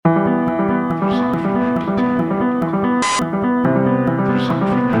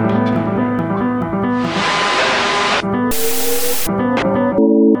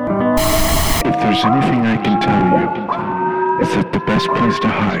there's anything I can tell you, it's that the best place to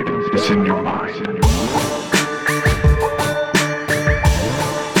hide is in your mind.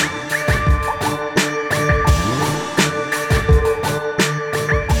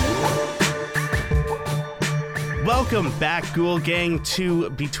 Welcome back, Ghoul Gang,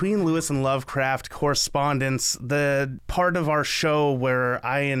 to Between Lewis and Lovecraft Correspondence, the part of our show where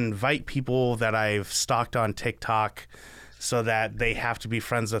I invite people that I've stalked on TikTok so that they have to be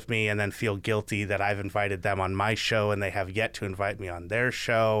friends with me and then feel guilty that I've invited them on my show and they have yet to invite me on their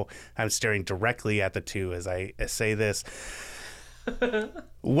show. I'm staring directly at the two as I say this.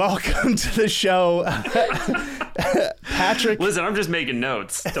 Welcome to the show, Patrick. Listen, I'm just making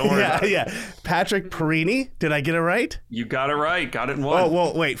notes. Don't worry about it. Yeah. Patrick Perini. Did I get it right? You got it right. Got it in one. Oh,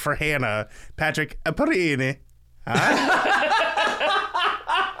 well, wait, for Hannah. Patrick Perini. Huh?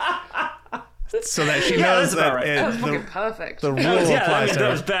 So that she knows that right. That was fucking perfect. The rule applies to her.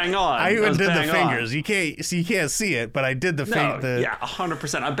 That was bang on. I even did the fingers. On. You can't see it, but I did the yeah,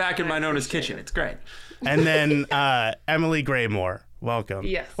 100%. I'm back in my Nona's kitchen. It's great. And then Emily Graymore, welcome.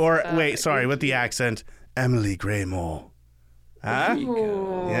 Yes. Or wait, sorry, with the accent, Emily Graymore. Huh?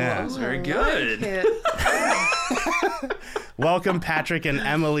 Yeah, that's very good. Welcome, Patrick and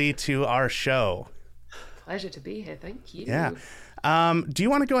Emily, to our show. Pleasure to be here. Thank you. Yeah. Do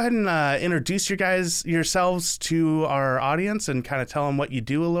you want to go ahead and introduce yourselves to our audience and kind of tell them what you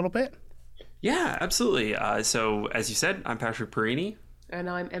do a little bit? Yeah, absolutely. So, as you said, I'm Patrick Perini. And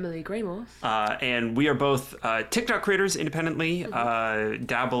I'm Emily Graymore. And we are both TikTok creators independently,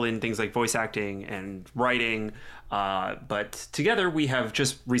 dabble in things like voice acting and writing. But together we have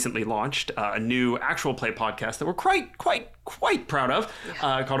just recently launched a new actual play podcast that we're quite proud of,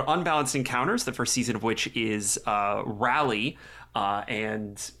 called Unbalanced Encounters, the first season of which is Rally.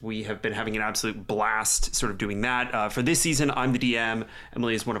 And we have been having an absolute blast sort of doing that. For this season, I'm the DM.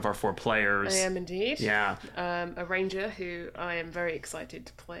 Emily is one of our 4 players. I am indeed. Yeah. A ranger who I am very excited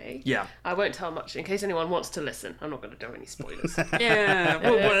to play. Yeah. I won't tell much in case anyone wants to listen. I'm not going to do any spoilers. Yeah.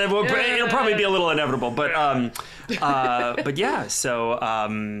 It'll probably be a little inevitable, but yeah. So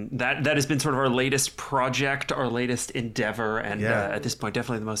that has been sort of our latest project, our latest endeavor, and at this point,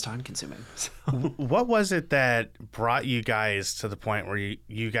 definitely the most time consuming. So. What was it that brought you guys to the point where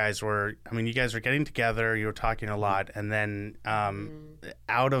you guys were getting together, you were talking a lot, and then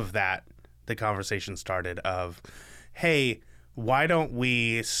out of that, the conversation started of, hey, why don't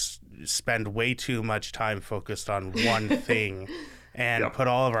we spend way too much time focused on one thing and put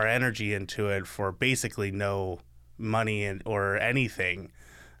all of our energy into it for basically no money or anything?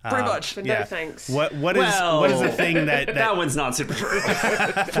 Pretty much. But no thanks. What is the thing that that one's not super true.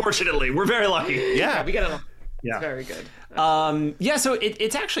 Fortunately, we're very lucky. Yeah, we get along. Yeah. It's very good. So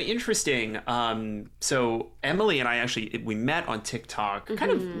it's actually interesting. So Emily and I we met on TikTok.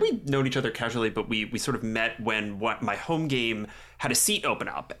 Kind of, we'd known each other casually, but we sort of met when my home game had a seat open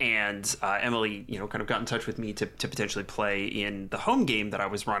up, and Emily, kind of got in touch with me to potentially play in the home game that I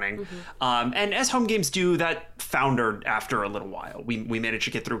was running. And as home games do, that foundered after a little while. We managed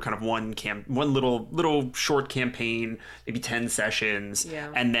to get through kind of one little short campaign, maybe 10 sessions,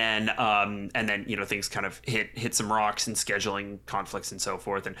 and then things kind of hit some rocks and scheduling conflicts and so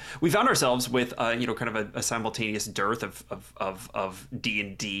forth. And we found ourselves with kind of a simultaneous dearth of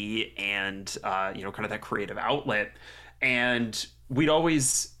D&D and kind of that creative outlet. And we'd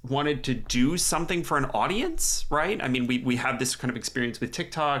always wanted to do something for an audience, right? I mean, we have this kind of experience with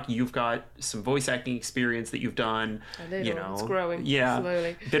TikTok. You've got some voice acting experience that you've done. It's growing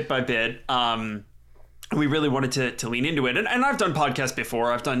slowly. Bit by bit. We really wanted to lean into it. And I've done podcasts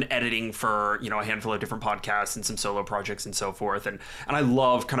before. I've done editing for, a handful of different podcasts and some solo projects and so forth. And I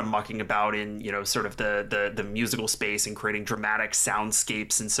love kind of mucking about in, sort of the musical space and creating dramatic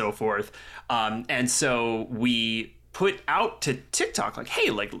soundscapes and so forth. And so we put out to TikTok, like, hey,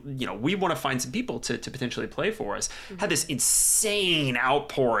 we want to find some people to potentially play for us. Had this insane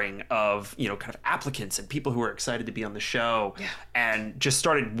outpouring of, kind of applicants and people who are excited to be on the show, and just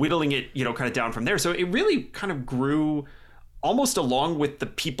started whittling it, kind of down from there. So it really kind of grew almost along with the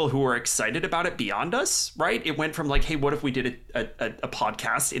people who were excited about it beyond us, right? It went from like, hey, what if we did a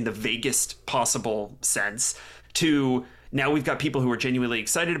podcast in the vaguest possible sense to now we've got people who are genuinely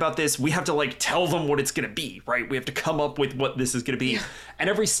excited about this. We have to tell them what it's going to be, right? We have to come up with what this is going to be. And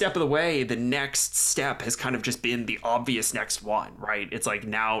every step of the way, the next step has kind of just been the obvious next one, right? It's like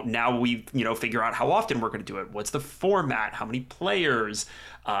now we, figure out how often we're going to do it. What's the format? How many players?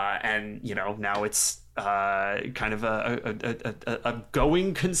 And, now it's kind of a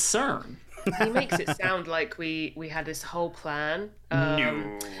going concern. He makes it sound like we had this whole plan.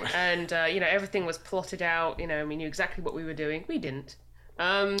 No. And, everything was plotted out. We knew exactly what we were doing. We didn't.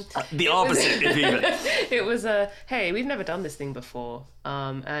 The opposite, if even. It was hey, we've never done this thing before,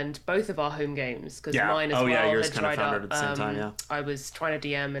 and both of our home games, because mine as Oh, well yeah, yours had kind of dried foundered up. at the same time, yeah. I was trying to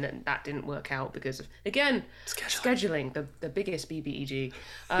DM and that didn't work out because of, again, scheduling, the biggest BBEG.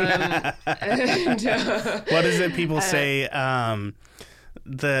 What is it people say?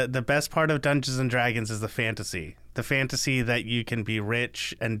 The best part of Dungeons and Dragons is the fantasy. The fantasy that you can be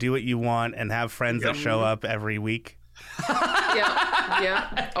rich and do what you want and have friends that show up every week.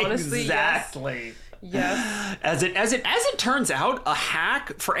 Yeah. Honestly, Exactly. Yes. As it turns out, a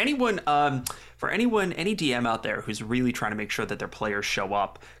hack for anyone, any DM out there who's really trying to make sure that their players show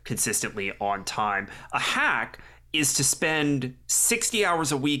up consistently on time, a hack is to spend 60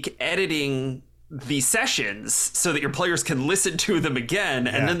 hours a week editing the sessions so that your players can listen to them again,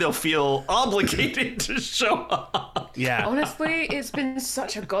 and then they'll feel obligated to show up. Yeah. Honestly, it's been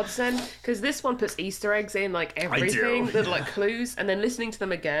such a godsend, because this one puts Easter eggs in, like, everything, do. that are like clues, and then listening to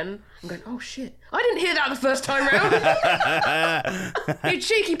them again, I'm going, oh shit, I didn't hear that the first time round. You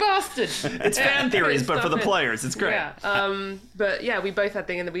cheeky bastard. It's fan theories, but for the players, it's great. Yeah. But yeah, we both had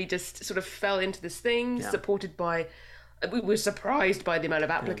things, and then we just sort of fell into this thing, supported by. We were surprised by the amount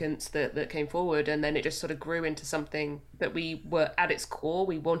of applicants that came forward, and then it just sort of grew into something that we were, at its core,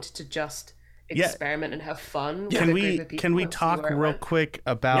 we wanted to just experiment and have fun. With a group of people Can we and see talk where it real went. quick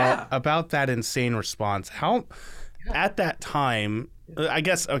about that insane response? How at that time, I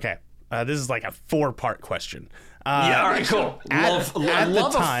guess, okay, this is like a 4-part question. Yeah, all right, cool. Love the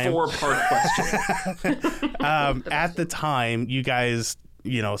time- a 4-part question. At the time, you guys,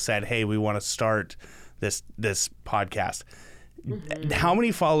 said, "Hey, we want to start this podcast." How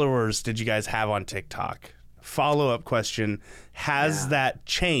many followers did you guys have on TikTok? Follow-up question: has that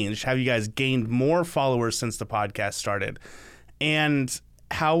changed? Have you guys gained more followers since the podcast started? And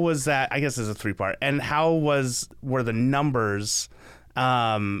how was that? I guess it's a 3-part. And how were the numbers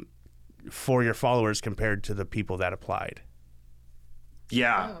for your followers compared to the people that applied?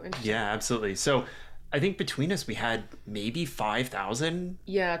 Yeah, Oh, interesting. yeah, absolutely. So I think between us, we had maybe 5,000.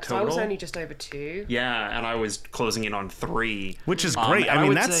 Yeah, because I was total? only just over 2. Yeah, and I was closing in on 3. Which is great. and I mean,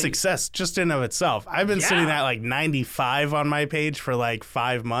 would that's say- success just in of itself. I've been sitting at like 95 on my page for like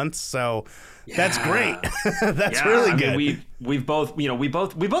 5 months, so that's great. That's really good. We've both, we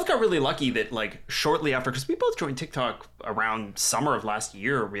both got really lucky that, like, shortly after, because we both joined TikTok around summer of last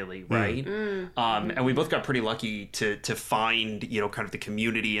year, really, right? And we both got pretty lucky to find, kind of the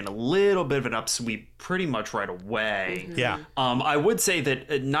community and a little bit of an upsweep pretty much right away. Yeah. I would say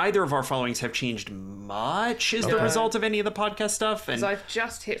that neither of our followings have changed much as the result of any of the podcast stuff. And So I've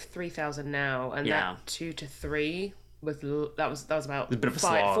just hit 3,000 now, and Yeah. that 2 to 3 that was about a bit of a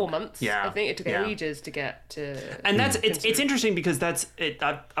slog. 4 months. Yeah. I think it took Yeah. ages to get to. And that's it's interesting because that's it.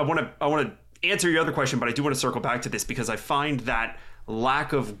 I want to answer your other question, but I do want to circle back to this because I find that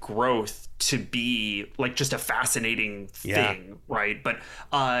lack of growth to be like just a fascinating thing, right? But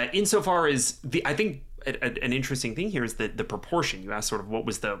insofar as I think an interesting thing here is that the proportion. You asked sort of what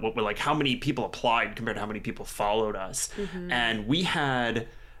were like how many people applied compared to how many people followed us, and we had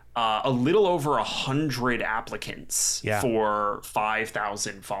a little over 100 applicants for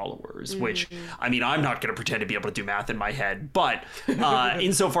 5,000 followers, which, I mean, I'm not going to pretend to be able to do math in my head, but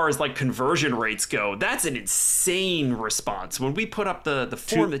insofar as like conversion rates go, that's an insane response. When we put up the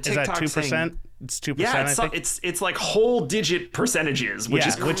form, the TikTok is that 2%? saying, It's 2%. yeah, I think. it's like whole digit percentages, which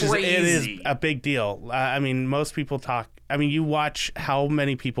is crazy. It is a big deal. I mean, most people talk. I mean, you watch how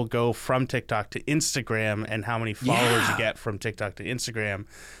many people go from TikTok to Instagram and how many followers you get from TikTok to Instagram,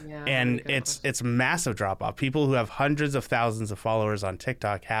 Yeah, and oh my it's a massive drop off. People who have hundreds of thousands of followers on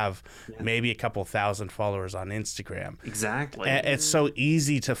TikTok have maybe a couple thousand followers on Instagram. Exactly. And it's so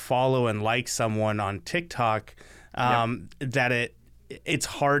easy to follow and like someone on TikTok that it's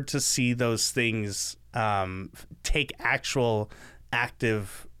hard to see those things take actual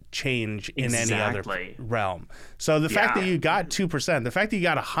active change in any other Exactly. realm. So the fact that you got 2%, the fact that you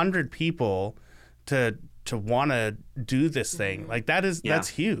got 100 people to want to do this thing, like that's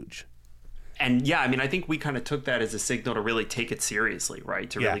huge. And yeah, I mean, I think we kind of took that as a signal to really take it seriously, right?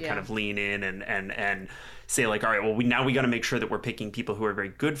 To really Yeah. kind of lean in and say like, all right, well, we got to make sure that we're picking people who are very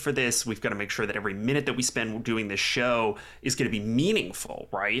good for this. We've got to make sure that every minute that we spend doing this show is going to be meaningful,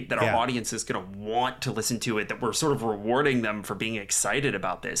 right? That our audience is going to want to listen to it, that we're sort of rewarding them for being excited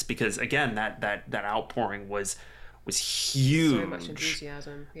about this. Because again, that outpouring was huge. So much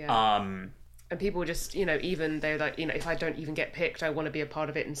enthusiasm. Yeah. And people just, even they're like, if I don't even get picked, I want to be a part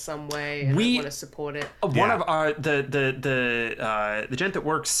of it in some way, and I want to support it. One of our the gent that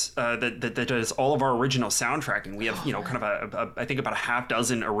works that does all of our original soundtracking. We have kind of I think about a half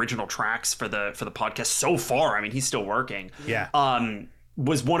dozen original tracks for the podcast so far. I mean, he's still working. Yeah.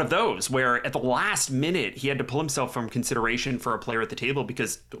 was one of those where at the last minute he had to pull himself from consideration for a player at the table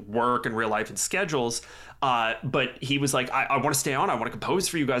because work and real life and schedules. But he was like, I want to stay on. I want to compose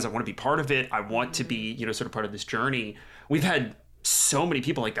for you guys. I want to be part of it. I want to be, sort of part of this journey. We've had so many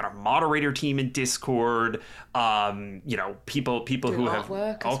people like that, our moderator team in Discord, people who have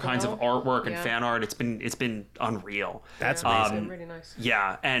all kinds of artwork and fan art. It's been unreal. That's amazing. Really nice.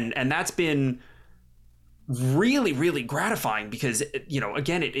 Yeah. And that's been really, really gratifying because,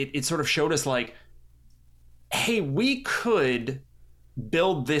 again, it sort of showed us like, hey, we could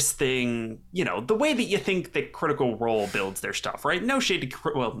build this thing, the way that you think that Critical Role builds their stuff, right? No shade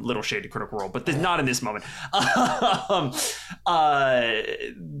to, little shade to Critical Role, but not in this moment.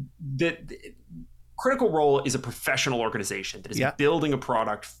 Critical Role is a professional organization that is building a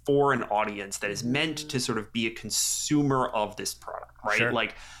product for an audience that is meant to sort of be a consumer of this product, right? Sure.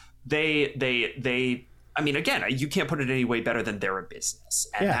 Like they I mean, again, you can't put it any way better than they're a business,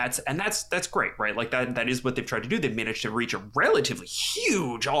 and that's great, right? Like that is what they've tried to do. They've managed to reach a relatively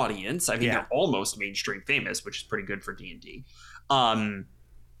huge audience. I mean, they're almost mainstream famous, which is pretty good for D&D. And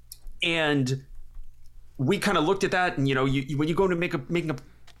we kind of looked at that, and when you go to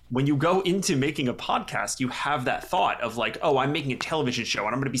when you go into making a podcast, you have that thought of like, oh, I'm making a television show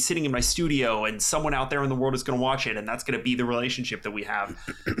and I'm going to be sitting in my studio and someone out there in the world is going to watch it. And that's going to be the relationship that we have.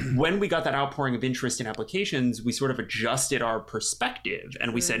 When we got that outpouring of interest in applications, we sort of adjusted our perspective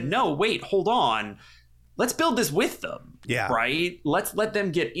and we said, no, wait, hold on. Let's build this with them. Yeah. Right. Let's let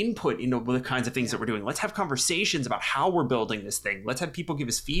them get input into the kinds of things that we're doing. Let's have conversations about how we're building this thing. Let's have people give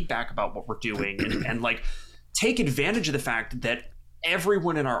us feedback about what we're doing and like take advantage of the fact that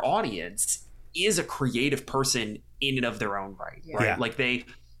everyone in our audience is a creative person in and of their own right? Yeah. Like they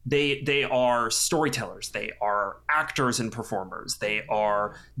are storytellers, they are actors and performers, they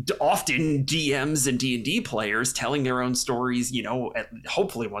are often DMs and D&D players telling their own stories,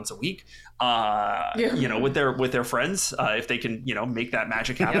 hopefully once a week, with their friends, if they can, make that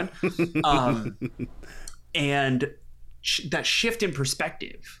magic happen. And that shift in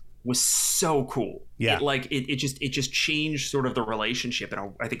perspective was so cool. Yeah. It just changed sort of the relationship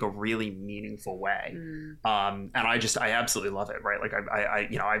in I think a really meaningful way. And I absolutely love it. Right. Like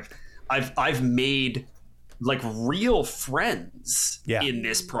I've made like real friends in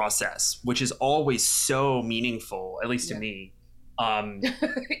this process, which is always so meaningful, at least to me. And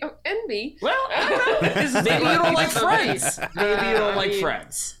me. Well, I don't know. Maybe you don't like friends. Maybe you don't like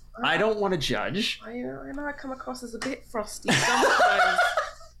friends. I don't want to judge. I know I come across as a bit frosty sometimes.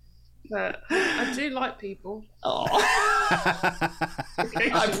 But I do like people. Oh,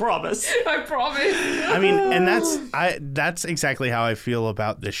 I promise. I promise. I mean, and that's exactly how I feel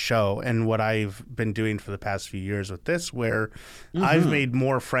about this show and what I've been doing for the past few years with this, where I've made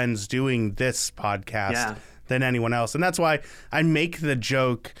more friends doing this podcast than anyone else. And that's why I make the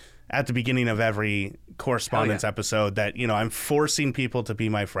joke at the beginning of every correspondence episode that, I'm forcing people to be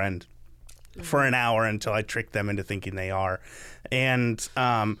my friend for an hour until I trick them into thinking they are. And,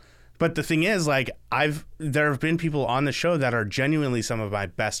 but the thing is, like, there have been people on the show that are genuinely some of my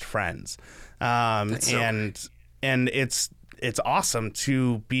best friends, and it's awesome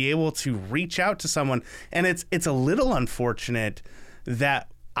to be able to reach out to someone, and it's a little unfortunate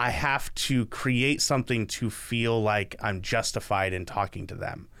that I have to create something to feel like I'm justified in talking to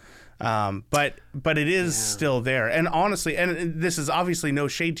them. But it is still there. And honestly, and this is obviously no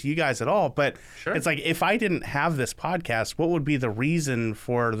shade to you guys at all, but it's like, if I didn't have this podcast, what would be the reason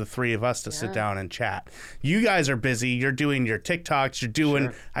for the three of us to sit down and chat? You guys are busy. You're doing your TikToks. You're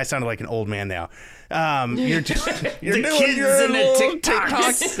doing, I sounded like an old man now. You're doing the kids and the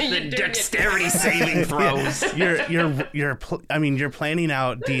TikToks, the dexterity saving throws. You're planning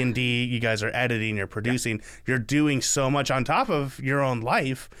out D&D. You guys are editing, you're producing, you're doing so much on top of your own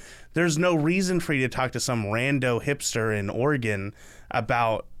life. There's no reason for you to talk to some rando hipster in Oregon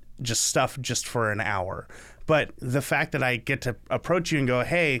about just stuff just for an hour. But the fact that I get to approach you and go,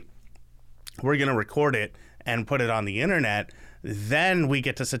 hey, we're going to record it and put it on the internet, then we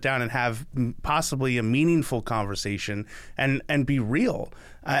get to sit down and have possibly a meaningful conversation and be real.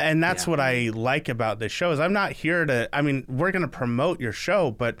 And that's what I like about this show is I'm not here to, we're going to promote your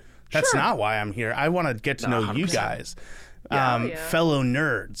show, but that's not why I'm here. I want to get to know 100%. You guys. Fellow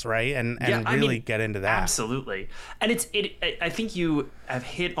nerds, right? And really get into that. Absolutely. And I think you have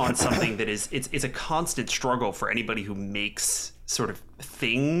hit on something that it's a constant struggle for anybody who makes sort of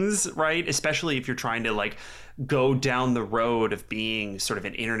things, right? Especially if you're trying to like go down the road of being sort of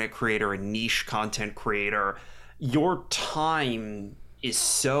an internet creator, a niche content creator. Your time is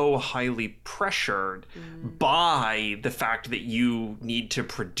so highly pressured by the fact that you need to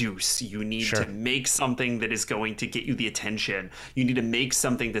produce. You need to make something that is going to get you the attention. You need to make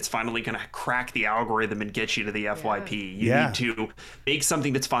something that's finally going to crack the algorithm and get you to the FYP. You need to make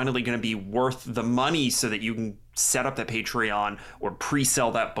something that's finally going to be worth the money so that you can set up that Patreon or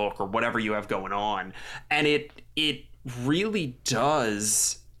pre-sell that book or whatever you have going on. And it really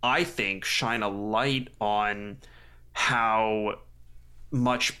does, I think, shine a light on how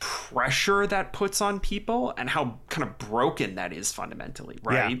much pressure that puts on people and how kind of broken that is fundamentally,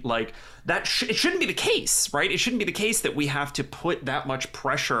 right? Yeah. Like that it shouldn't be the case, right? It shouldn't be the case that we have to put that much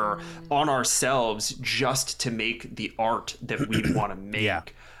pressure on ourselves just to make the art that we want to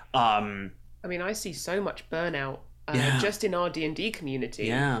make. I mean, I see so much burnout just in our D&D community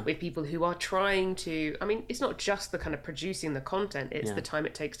with people who are trying to, I mean, it's not just the kind of producing the content, it's the time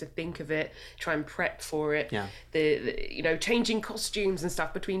it takes to think of it, try and prep for it, the you know, changing costumes and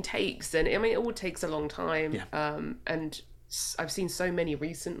stuff between takes. And I mean, it all takes a long time. And I've seen so many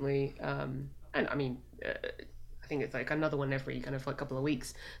recently. And I mean, I think it's like another one every kind of like couple of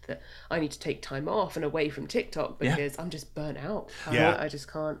weeks that I need to take time off and away from TikTok because I'm just burnt out. I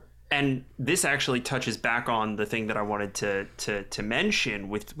just can't. And this actually touches back on the thing that I wanted to mention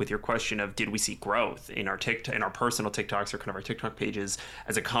with your question of, did we see growth in our TikTok, in our personal TikToks or kind of our TikTok pages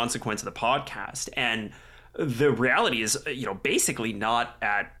as a consequence of the podcast? And the reality is, you know, basically not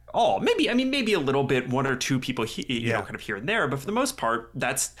at all. Maybe a little bit, one or two people, you know, kind of here and there, but for the most part,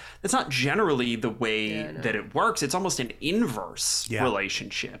 that's not generally the way that it works. It's almost an inverse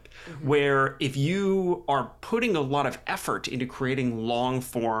relationship where if you are putting a lot of effort into creating long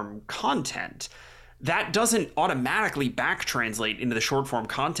form content, that doesn't automatically back translate into the short form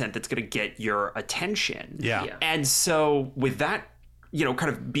content that's going to get your attention. And so with that, you know,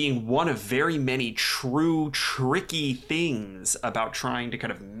 kind of being one of very many true tricky things about trying to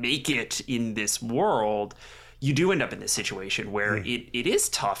kind of make it in this world, you do end up in this situation where it is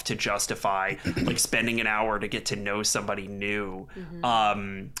tough to justify like spending an hour to get to know somebody new.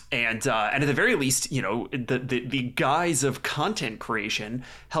 And at the very least, you know, the guise of content creation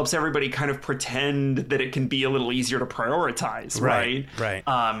helps everybody kind of pretend that it can be a little easier to prioritize, right?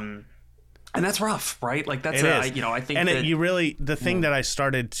 And that's rough, right? Like that's, you know, I think the thing that I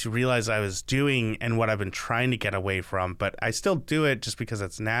started to realize I was doing and what I've been trying to get away from, but I still do it just because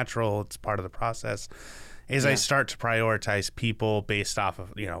it's natural, it's part of the process, is I start to prioritize people based off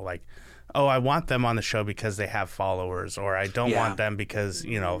of, you know, like, oh, I want them on the show because they have followers, or I don't want them because,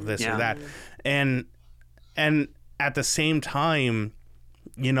 you know, this or that. And at the same time,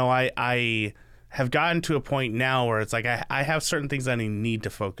 you know, I have gotten to a point now where it's like I have certain things I need to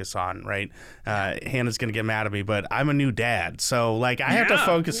focus on, right? Hannah's gonna get mad at me, but I'm a new dad, so like I have to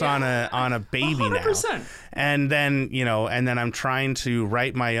focus on a baby 100%. Now, and then, you know, and then I'm trying to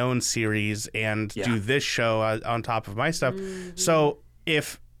write my own series and do this show on top of my stuff. So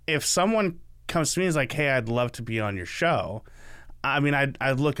if someone comes to me and is like, hey, I'd love to be on your show, I mean,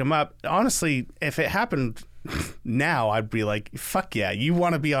 I'd look them up. Honestly, if it happened now, I'd be like, fuck yeah, you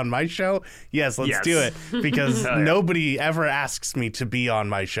want to be on my show? Yes, let's do it. Because nobody ever asks me to be on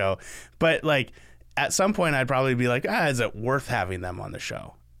my show. But like at some point I'd probably be like, is it worth having them on the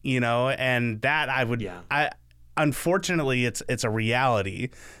show? You know, and that I would, unfortunately it's a reality,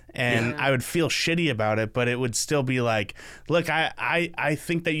 and I would feel shitty about it, but it would still be like, look, I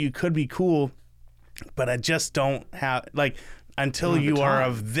think that you could be cool, but I just don't have, like, until you are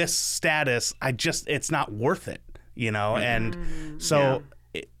of this status, it's not worth it, you know? And so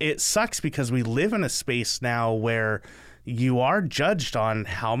it sucks because we live in a space now where you are judged on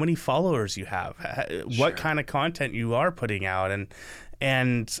how many followers you have, what kind of content you are putting out.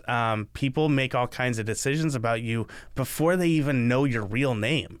 And people make all kinds of decisions about you before they even know your real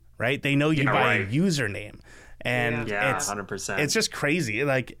name, right? They know you by a username. And it's 100%. It's just crazy.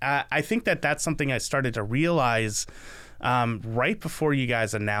 Like, I think that's something I started to realize right before you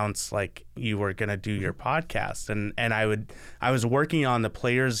guys announced like you were gonna do your podcast, and I was working on the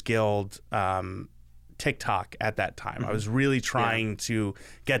Players Guild TikTok at that time. I was really trying to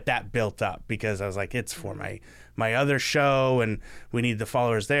get that built up because I was like, it's for my other show and we need the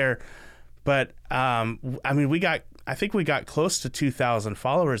followers there. But I mean, I think we got close to 2,000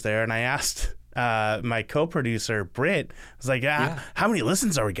 followers there, and I asked my co-producer Britt, I was like, how many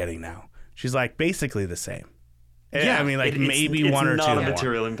listens are we getting now? She's like, basically the same. I mean, like maybe one or two more. It's not a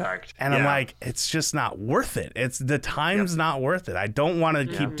material impact. And I'm like, it's just not worth it. It's the time's not worth it. I don't want to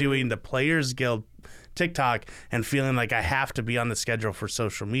keep doing the Players Guild TikTok and feeling like I have to be on the schedule for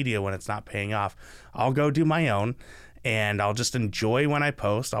social media when it's not paying off. I'll go do my own. and I'll just enjoy when I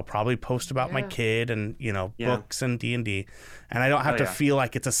post. I'll probably post about my Yeah. kid and, books and D&D, and I don't have to feel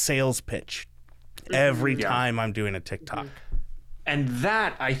like it's a sales pitch every time I'm doing a TikTok. And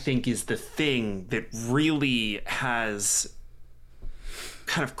that, I think, is the thing that really has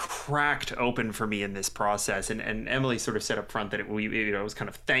kind of cracked open for me in this process. And Emily sort of said up front that it was kind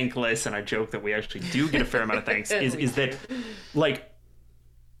of thankless, and I joke that we actually do get a fair amount of thanks, is that, like,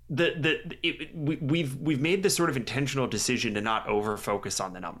 we've made this sort of intentional decision to not over focus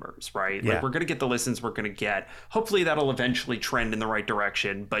on the numbers, right? Like, we're going to get the listens we're going to get. Hopefully that'll eventually trend in the right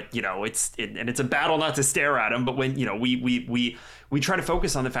direction, but it's a battle not to stare at them. But when we try to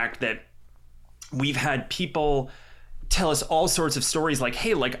focus on the fact that we've had people tell us all sorts of stories, like,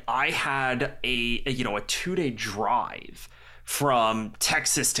 hey, like, I had a 2-day drive from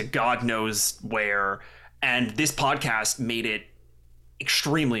Texas to God knows where, and this podcast made it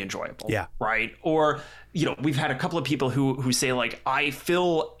extremely enjoyable. Yeah. Right. Or, we've had a couple of people who say, like, I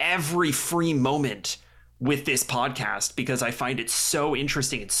fill every free moment with this podcast because I find it so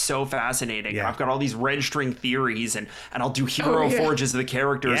interesting. It's so fascinating. Yeah. I've got all these red string theories, and I'll do hero forges of the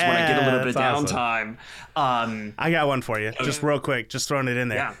characters when I get a little bit of downtime. Awesome. I got one for you, just real quick, just throwing it in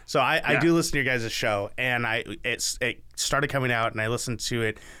there. Yeah. So I do listen to your guys' show, and it started coming out, and I listened to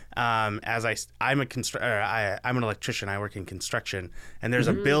it as I'm an electrician. I work in construction, and there's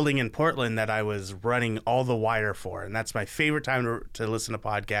a building in Portland that I was running all the wire for, and that's my favorite time to listen to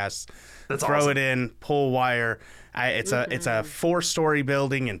podcasts. That's Throw awesome. it in, pull wire. It's a 4-story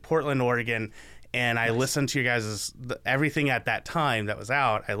building in Portland, Oregon, and I listened to you guys' everything at that time that was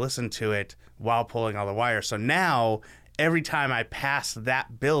out. I listened to it while pulling all the wire. So now every time I pass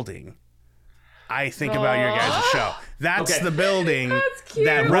that building, I think about your guys' show. That's the building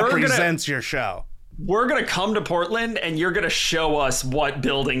that represents your show. We're going to come to Portland, and you're going to show us what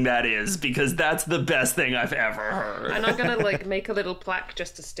building that is, because that's the best thing I've ever heard. And I'm going to, like, make a little plaque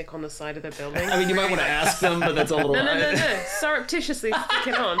just to stick on the side of the building. I mean, you might want to ask them, but that's a little... No. Surreptitiously stick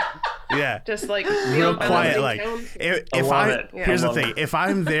it on. Yeah. Just, like, real quiet. Like, here's the thing. it. If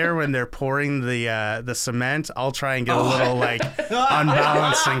I'm there when they're pouring the cement, I'll try and get a little, like,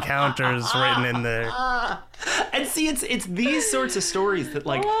 unbalanced encounters written in there. And see, it's these sorts of stories that,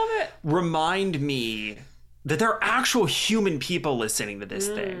 like, remind me that there are actual human people listening to this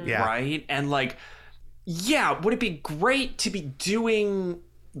thing, right? And, like, would it be great to be doing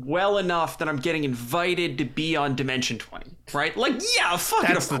well enough that I'm getting invited to be on Dimension 20, right? Like, fuck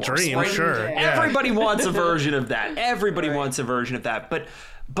That's it, of the course, dream, right? sure. Everybody wants a version of that. Everybody wants a version of that.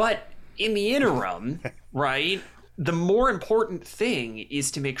 But in the interim, right, the more important thing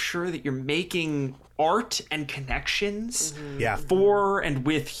is to make sure that you're making art and connections for and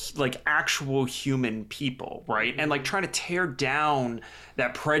with, like, actual human people, right? And, like, trying to tear down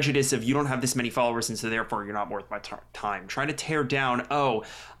that prejudice of, you don't have this many followers and so therefore you're not worth my time. Trying to tear down,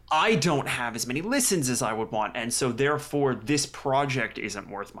 I don't have as many listens as I would want, and so therefore this project isn't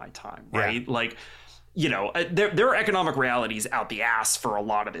worth my time, right? Like, there are economic realities out the ass for a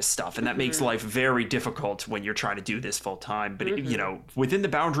lot of this stuff, and that makes life very difficult when you're trying to do this full time. But within the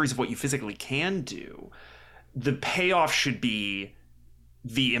boundaries of what you physically can do, the payoff should be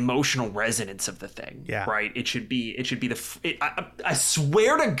the emotional resonance of the thing, right? It should be I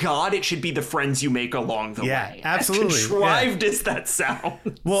swear to God, it should be the friends you make along the way. Absolutely. As contrived as that sounds.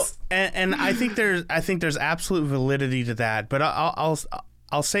 Well, and I think there's absolute validity to that. But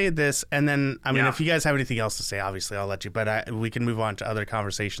I'll say this, and then, I mean, if you guys have anything else to say, obviously I'll let you, but we can move on to other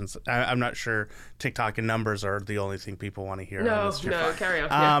conversations. I'm not sure TikTok and numbers are the only thing people want to hear. No, carry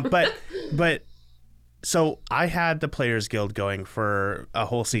on. But so I had the Players Guild going for a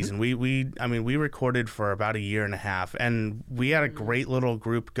whole season. We recorded for about 1.5 years, and we had a great little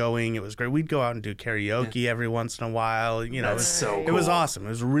group going. It was great. We'd go out and do karaoke every once in a while. It was awesome. It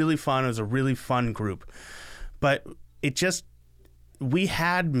was really fun. It was a really fun group. But we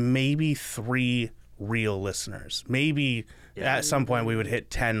had maybe 3 real listeners. Maybe at some point we would hit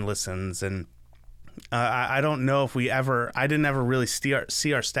 10 listens, and I don't know if I didn't ever really see our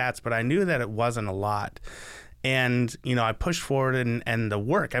stats, but I knew that it wasn't a lot. And, I pushed forward and the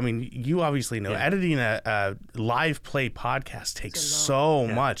work. I mean, you obviously know editing a live play podcast takes so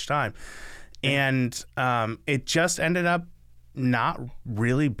much time. And it just ended up not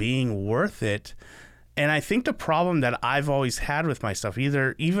really being worth it. And I think the problem that I've always had with my stuff,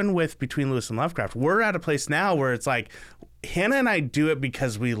 even with Between Lewis and Lovecraft, we're at a place now where it's like, Hannah and I do it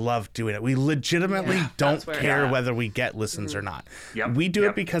because we love doing it. We legitimately don't care whether we get listens or not. We do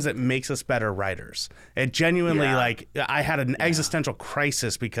it because it makes us better writers. It genuinely, like, I had an existential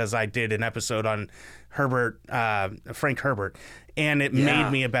crisis because I did an episode on Frank Herbert, and it made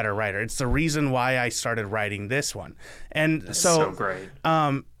me a better writer. It's the reason why I started writing this one. And That's so great.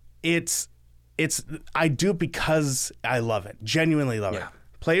 I do it because I love it. Genuinely love it.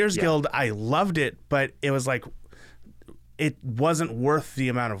 Players Guild, I loved it, but it was like, it wasn't worth the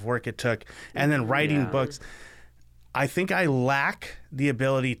amount of work it took. And then writing books, I think I lack the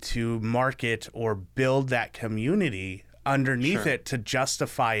ability to market or build that community underneath it to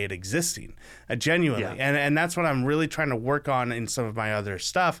justify it existing genuinely. And that's what I'm really trying to work on in some of my other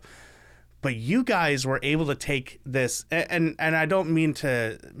stuff. But you guys were able to take this, and I don't mean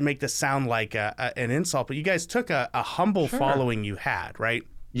to make this sound like an insult, but you guys took a humble following you had, right?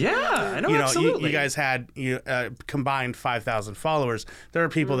 Yeah, I know, absolutely. You guys had combined 5,000 followers. There are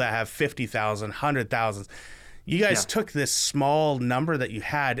people that have 50,000, 100,000. You guys took this small number that you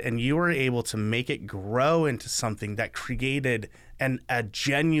had, and you were able to make it grow into something that created a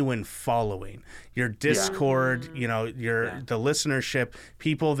genuine following. Your Discord, the listenership,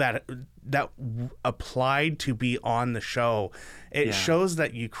 people that applied to be on the show. It shows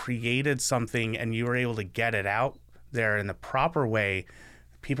that you created something and you were able to get it out there in the proper way.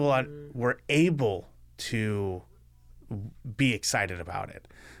 People were able to be excited about it.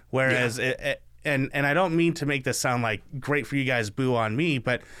 Whereas, and I don't mean to make this sound like great for you guys, boo on me,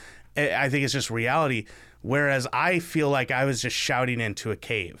 but I think it's just reality. Whereas I feel like I was just shouting into a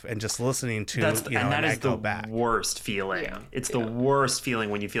cave and just listening to, that is the back. worst feeling. Yeah. It's the worst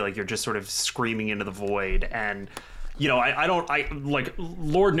feeling when you feel like you're just sort of screaming into the void. And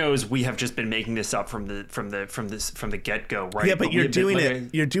Lord knows we have just been making this up from the get-go, right? Yeah, but you're doing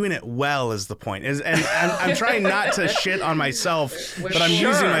it well is the point. And I'm trying not to shit on myself, but I'm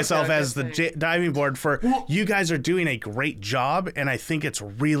using myself as the diving board for you guys are doing a great job, and I think it's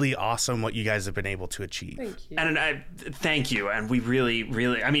really awesome what you guys have been able to achieve. Thank you. And thank you. And we really,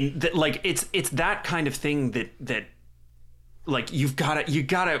 really, I mean, it's that kind of thing that like we've got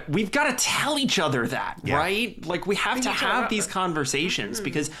to tell each other that, right? Like we have to have these conversations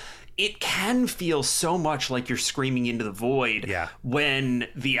because it can feel so much like you're screaming into the void when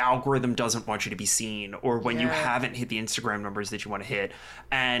the algorithm doesn't want you to be seen, or when you haven't hit the Instagram numbers that you want to hit.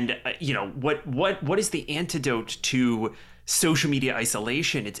 And what is the antidote to social media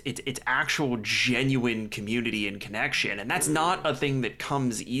isolation? It's actual genuine community and connection, and that's not a thing that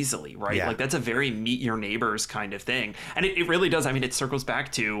comes easily, right? Like that's a very meet your neighbors kind of thing, and it really does. I mean, it circles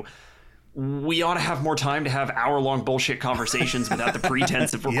back to, we ought to have more time to have hour-long bullshit conversations without the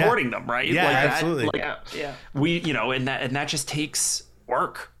pretense of recording them, right? Yeah, like absolutely. We, and that just takes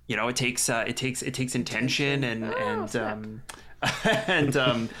work. It takes intention and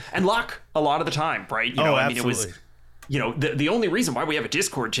luck a lot of the time, right? Absolutely. It was. The only reason why we have a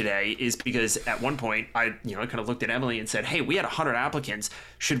Discord today is because at one point I kind of looked at Emily and said, hey, we had 100 applicants.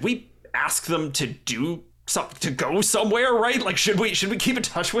 Should we ask them to do something, to go somewhere, right? Like, should we keep in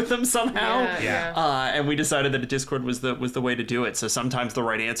touch with them somehow? And we decided that a Discord was the way to do it. So sometimes the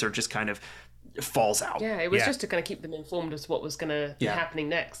right answer just kind of falls out. Yeah, it was just to kind of keep them informed as to what was going to be happening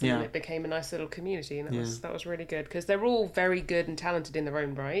next, and it became a nice little community, and that was really good because they're all very good and talented in their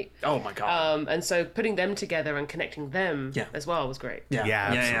own right. Oh my god! And so putting them together and connecting them as well was great. Yeah,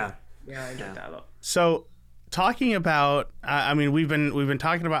 I enjoyed that a lot. So, talking about, I mean, we've been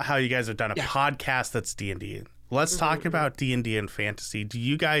talking about how you guys have done a podcast that's D&D. Let's talk about D&D and fantasy. Do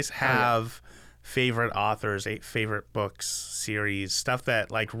you guys have favorite authors, favorite books, series, stuff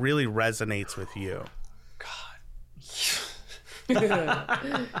that like really resonates with you?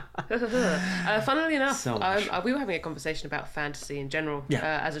 Funnily enough, we were having a conversation about fantasy in general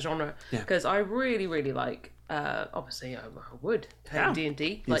as a genre because I really, really like. Obviously, I would play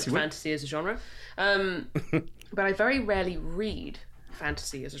D&D, like fantasy as a genre, but I very rarely read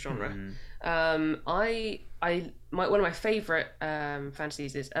fantasy as a genre. One of my favorite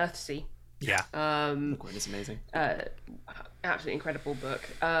fantasies is Earthsea. It's amazing. Absolutely incredible book,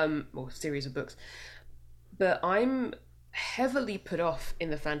 or series of books. But I'm heavily put off in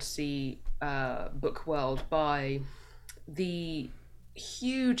the fantasy book world by the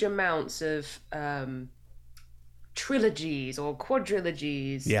huge amounts of trilogies or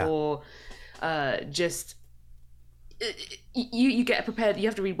quadrilogies or just you get prepared. You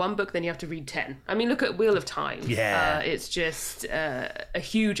have to read one book, then you have to read 10. I mean, look at Wheel of Time. It's just a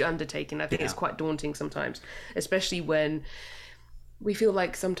huge undertaking. I think it's quite daunting sometimes, especially when we feel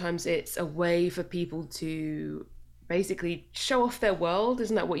like sometimes it's a way for people to basically show off their world.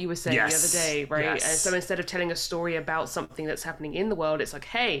 Isn't that what you were saying the other day, right? Yes. And so instead of telling a story about something that's happening in the world, it's like,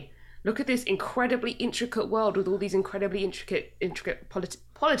 hey, look at this incredibly intricate world with all these incredibly intricate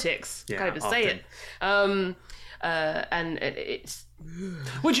politics. Yeah, Can't even say it. And it's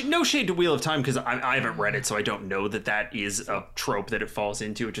Which, no shade to Wheel of Time, because I haven't read it, so I don't know that is a trope that it falls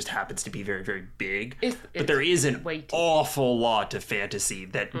into. It just happens to be very, very big. But there is an awful lot of fantasy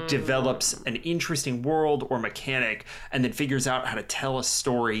that develops an interesting world or mechanic and then figures out how to tell a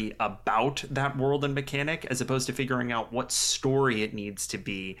story about that world and mechanic, as opposed to figuring out what story it needs to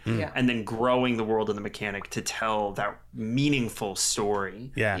be and then growing the world and the mechanic to tell that meaningful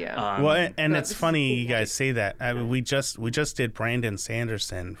story. Well, and it's funny you guys say that. I mean, we just did Brandon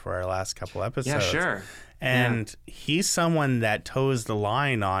Sanderson for our last couple episodes. Yeah, sure. And he's someone that toes the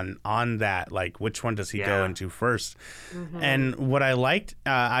line on that, like which one does he go into first. And what I liked,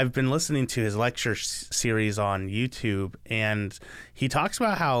 I've been listening to his lecture series on YouTube, and he talks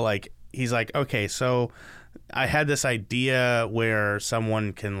about how, like, he's like, okay, so I had this idea where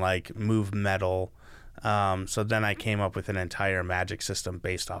someone can like move metal. So then I came up with an entire magic system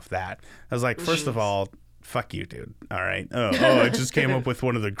based off that. I was like, first of all, fuck you, dude. All right. I just came up with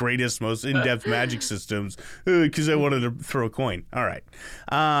one of the greatest, most in-depth magic systems because I wanted to throw a coin. All right.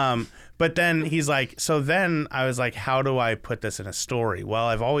 But then he's like, so then I was like, how do I put this in a story? Well,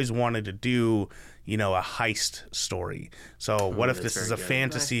 I've always wanted to do, a heist story. So what if this is a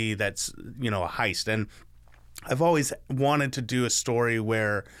fantasy that's, a heist? And I've always wanted to do a story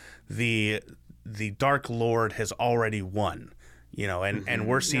where the Dark Lord has already won. And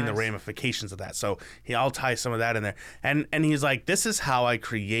we're seeing the ramifications of that. So I'll tie some of that in there. And he's like, this is how I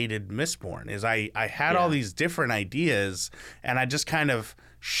created Mistborn, is I had all these different ideas and I just kind of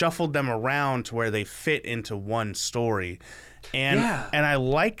shuffled them around to where they fit into one story. And I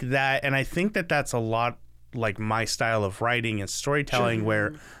like that. And I think that that's a lot like my style of writing and storytelling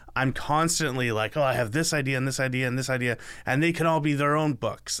where I'm constantly like, I have this idea and this idea and this idea, and they can all be their own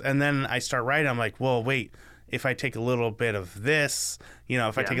books. And then I start writing, I'm like, well, wait, if I take a little bit of this,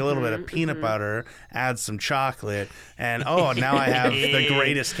 if I take a little bit of peanut butter, add some chocolate, and now I have the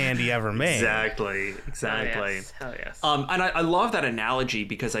greatest candy ever made. Exactly. Hell yes. And I love that analogy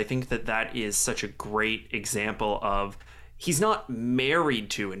because I think that is such a great example of he's not married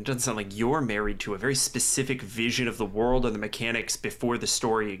to, and it doesn't sound like you're married to, a very specific vision of the world and the mechanics before the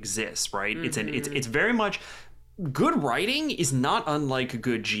story exists, right? It's very much. Good writing is not unlike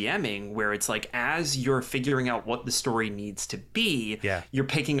good GMing, where it's like, as you're figuring out what the story needs to be, you're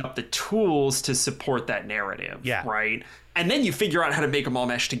picking up the tools to support that narrative, right? And then you figure out how to make them all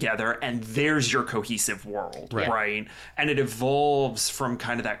mesh together, and there's your cohesive world, right? And it evolves from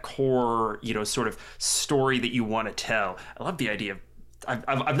kind of that core, sort of story that you want to tell. I love the idea of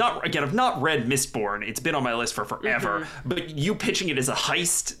I've not read Mistborn. It's been on my list for forever. But you pitching it as a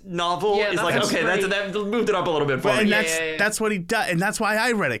heist novel is like, okay, that moved it up a little bit for me. And that's what he does, and that's why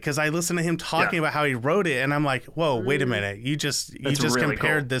I read it, because I listened to him talking about how he wrote it, and I'm like, whoa, wait a minute, you just really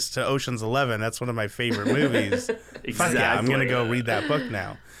compared this to Ocean's 11. That's one of my favorite movies. Exactly. Fuck yeah, I'm gonna go read that book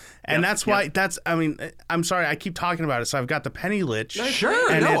now. And that's why I'm sorry, I keep talking about it. So I've got the Penny Lich.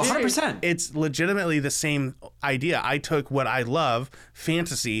 Sure, and 100%. It's legitimately the same idea. I took what I love,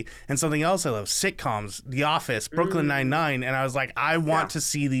 fantasy, and something else I love, sitcoms, The Office, Brooklyn Nine-Nine, and I was like, I want to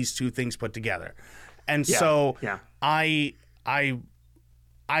see these two things put together. And so I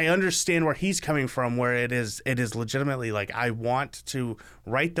understand where he's coming from, where it is legitimately like, I want to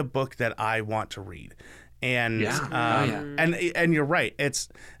write the book that I want to read. And and you're right.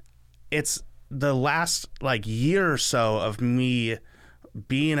 It's the last like year or so of me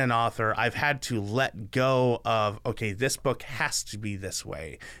being an author, I've had to let go of, okay, this book has to be this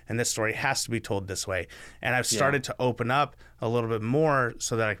way and this story has to be told this way. And I've started to open up a little bit more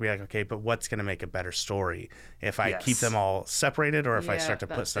so that I can be like, okay, but what's going to make a better story if I keep them all separated or if I start to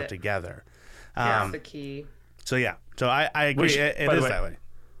put stuff together? That's the key. So I agree. It is that way.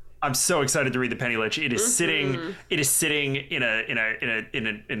 I'm so excited to read The Penny Lich. It is sitting. It is sitting in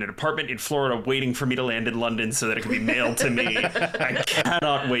an apartment in Florida, waiting for me to land in London so that it can be mailed to me. I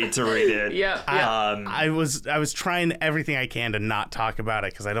cannot wait to read it. I was trying everything I can to not talk about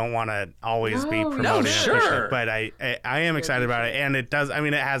it because I don't want to always be promoting it. But I am excited about it, and it does. I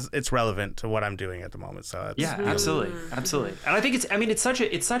mean, it's relevant to what I'm doing at the moment. So absolutely. And I think it's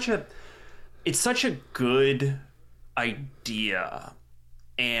such a good idea.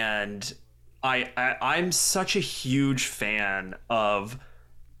 And I'm such a huge fan of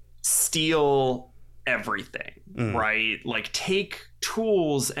steel everything, right? Like take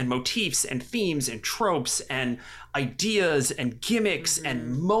tools and motifs and themes and tropes and ideas and gimmicks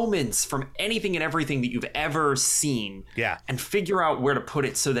and moments from anything and everything that you've ever seen, and figure out where to put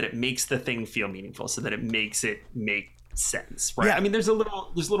it so that it makes the thing feel meaningful, so that it makes it make sense, right? I mean, there's a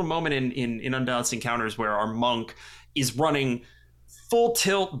little moment in Unbalanced Encounters where our monk is running full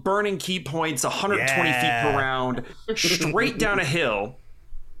tilt, burning key points, 120 feet per round, straight down a hill,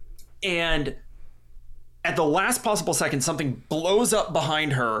 and at the last possible second, something blows up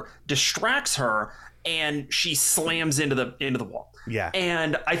behind her, distracts her, and she slams into the wall. Yeah.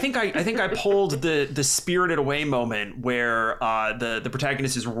 And I think I pulled the Spirited Away moment where the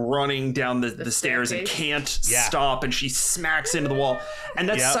protagonist is running down the stairs and can't stop, and she smacks into the wall. And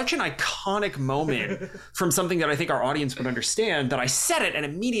that's such an iconic moment from something that I think our audience would understand, that I said it and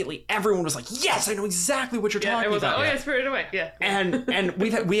immediately everyone was like, yes, I know exactly what you're talking about. Like, oh yeah, Spirited Away. Yeah. And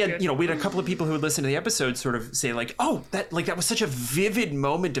we had a couple of people who would listen to the episode sort of say like, oh, that was such a vivid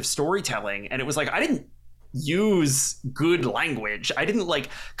moment of storytelling. And it was like, I didn't use good language. I didn't like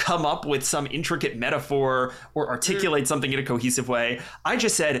come up with some intricate metaphor or articulate something in a cohesive way. I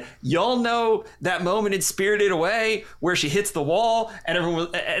just said, y'all know that moment in Spirited Away where she hits the wall and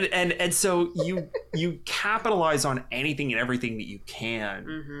everyone was, and so you capitalize on anything and everything that you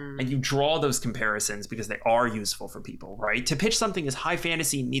can, and you draw those comparisons because they are useful for people, right? To pitch something as high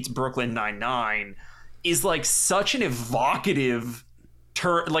fantasy meets Brooklyn Nine-Nine is like such an evocative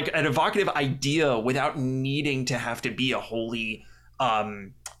like an evocative idea without needing to have to be a wholly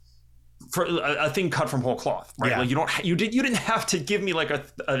for a thing cut from whole cloth, right? Like you didn't have to give me like a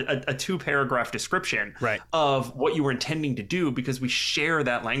 2-paragraph description of what you were intending to do, because we share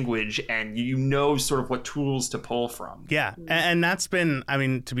that language and you know sort of what tools to pull from. And that's been, I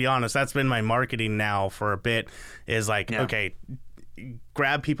mean, to be honest, that's been my marketing now for a bit, is like, okay,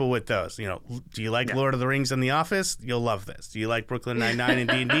 grab people with those. You know, do you like Lord of the Rings and The Office? You'll love this. Do you like Brooklyn Nine-Nine and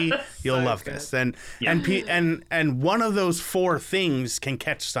D&D? You'll love this. And one of those 4 things can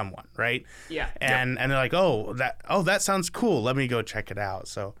catch someone, right? And they're like, oh, that sounds cool. Let me go check it out.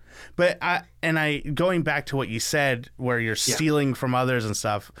 So, but going back to what you said, where you're stealing from others and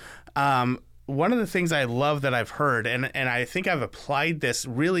stuff. One of the things I love that I've heard, and I think I've applied this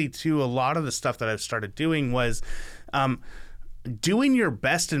really to a lot of the stuff that I've started doing, was doing your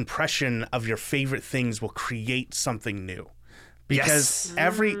best impression of your favorite things will create something new. Because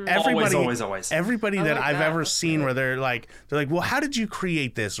everybody that I've ever seen where they're like, well, how did you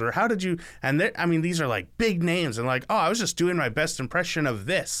create this? Or how did you, and I mean, these are like big names, and like, oh, I was just doing my best impression of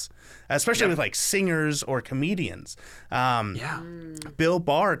this, especially with like singers or comedians. Bill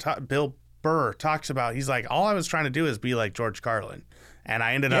Burr talks about, he's like, all I was trying to do is be like George Carlin. And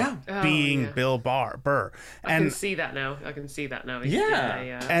I ended up being Bill Burr. And I can see that now.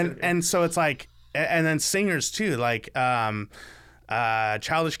 And so it's like, and then singers too, like Childish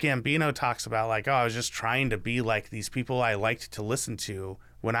Gambino talks about like, oh, I was just trying to be like these people I liked to listen to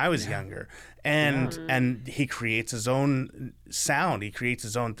when I was younger. And he creates his own sound. He creates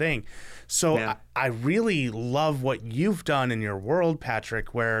his own thing. So I really love what you've done in your world,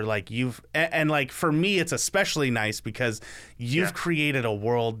 Patrick, where like and like for me, it's especially nice because you've created a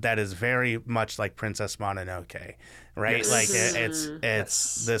world that is very much like Princess Mononoke, right? Like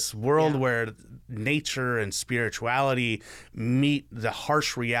it's this world where nature and spirituality meet the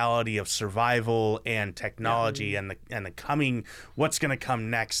harsh reality of survival and technology and the coming, what's going to come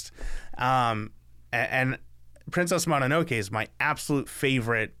next. And Princess Mononoke is my absolute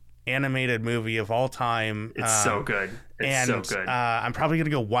favorite animated movie of all time. It's so good. So good. I'm probably going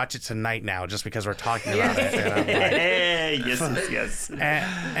to go watch it tonight now just because we're talking about it. And yes.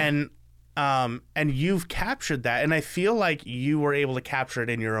 And you've captured that, and I feel like you were able to capture it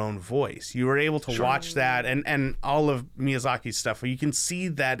in your own voice. You were able to watch that, and all of Miyazaki's stuff. You can see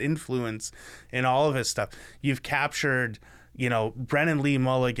that influence in all of his stuff. You've captured, you know, Brennan Lee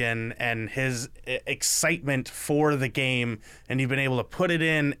Mulligan and his excitement for the game, and you've been able to put it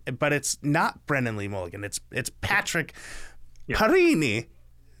in, but it's not Brennan Lee Mulligan. It's Patrick Parini.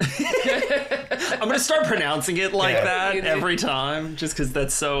 I'm going to start pronouncing it like that every time, just because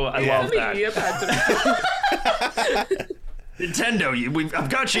that's so, I love that. Nintendo, I've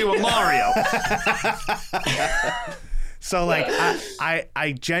got you a Mario. So like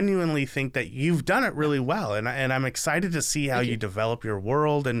I genuinely think that you've done it really well, and I'm excited to see how you develop your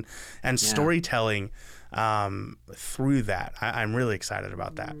world and storytelling through that. I'm really excited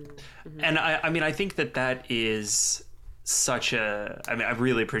about that. And I mean, I think that is such a, I mean, I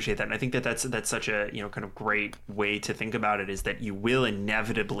really appreciate that, and I think that's such a, you know, kind of great way to think about it, is that you will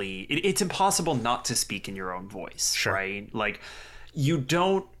inevitably, it's impossible not to speak in your own voice, right? Like, you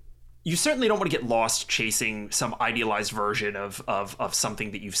don't you certainly don't want to get lost chasing some idealized version of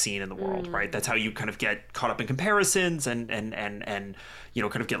something that you've seen in the world, right? That's how you kind of get caught up in comparisons and you know,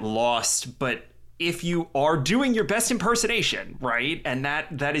 kind of get lost. But if you are doing your best impersonation, right, and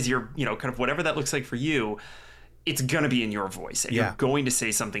that is your, you know, kind of whatever that looks like for you, it's going to be in your voice, and you're going to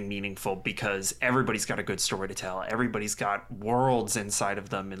say something meaningful, because everybody's got a good story to tell. Everybody's got worlds inside of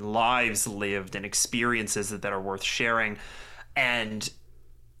them and lives lived and experiences that are worth sharing. And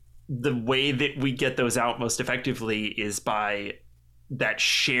the way that we get those out most effectively is by that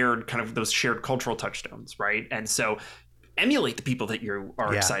shared kind of those shared cultural touchstones, right? And so emulate the people that you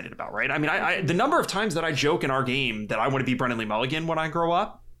are excited about, right? I mean, I the number of times that I joke in our game that I want to be Brennan Lee Mulligan when I grow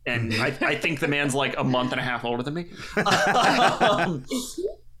up, and I think the man's like a month and a half older than me. I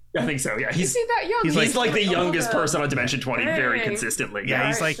think so, yeah. Is he that young? He's like the youngest person on Dimension 20 very consistently. Yeah,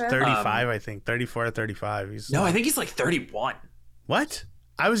 he's like 35, I think. 34 or 35. No, I think he's like 31. What?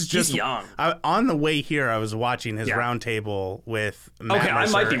 I was just he's young. On the way here, I was watching his roundtable with Matt Okay,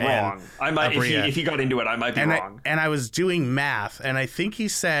 Mercer I might be wrong. I might if he got into it, I might be wrong. And I was doing math, and I think he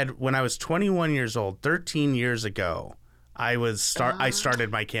said when I was 21 years old, 13 years ago, I started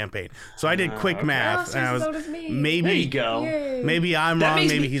my campaign. So I did quick math, and I was maybe there you go. Yay. Maybe I'm wrong,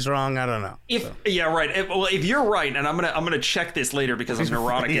 maybe he's wrong. I don't know. Yeah, right. If you're right, and I'm gonna check this later because I'm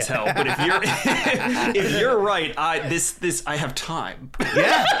neurotic as hell. But if you're right, I have time.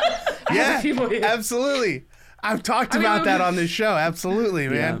 Yeah, absolutely. I've talked about that on this show. Absolutely,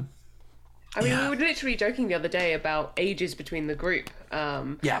 man. I mean, we were literally joking the other day about ages between the group.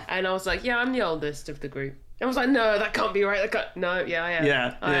 And I was like, I'm the oldest of the group. I was like, no, that can't be right. No, I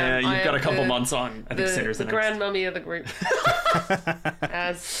am. You've got a couple months on. I think Cinder's the next. Grandmummy of the group.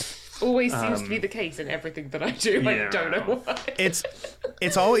 As always seems to be the case in everything that I do. I don't know why.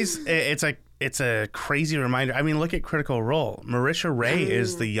 It's always it's a crazy reminder. I mean, look at Critical Role. Marisha Ray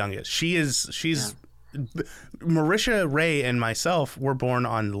is the youngest. She's Marisha Ray and myself were born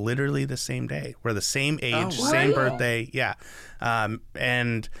on literally the same day. We're the same age, same birthday. Yeah.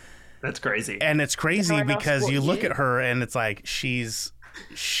 And that's crazy. And it's crazy because you look at her and it's like she's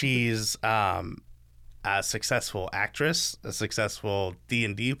a successful actress, a successful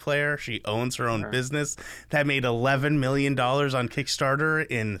D&D player. She owns her own business that made $11 million on Kickstarter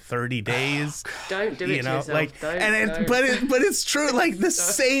in 30 days. Don't do it to yourself. Like, but it's true. Like the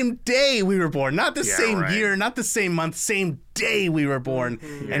same day we were born, not the same year, not the same month, same day we were born.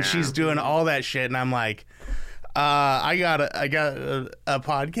 And she's doing all that shit, and I'm like, I got a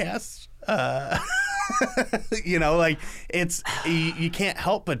podcast. Like it's you can't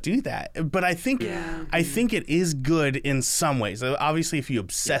help but do that. But I think it is good in some ways. Obviously, if you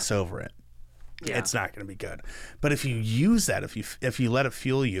obsess over it, it's not going to be good. But if you use that, if you let it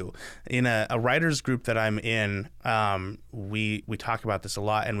fuel you, in a writers group that I'm in, we talk about this a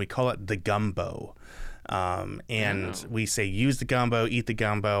lot, and we call it the gumbo. We say use the gumbo, eat the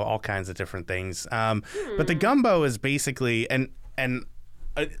gumbo, all kinds of different things. But the gumbo is basically I'm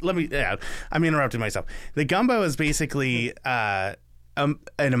interrupting myself. The gumbo is basically an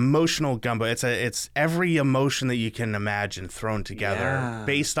emotional gumbo. It's every emotion that you can imagine thrown together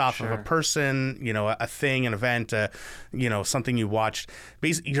based off of a person, a thing, an event, something you watched.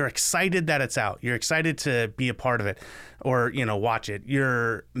 Basically, you're excited that it's out. You're excited to be a part of it or, watch it.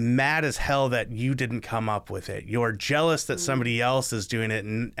 You're mad as hell that you didn't come up with it. You're jealous that somebody else is doing it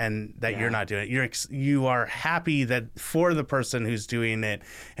and that you're not doing it. You are happy that for the person who's doing it,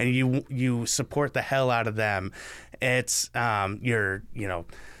 and you support the hell out of them. It's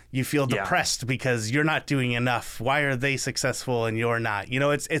you feel depressed because you're not doing enough. Why are they successful and you're not?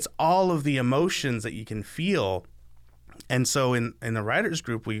 It's all of the emotions that you can feel. And so in the writers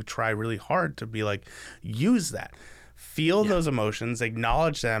group, we try really hard to be like, use that. Feel those emotions,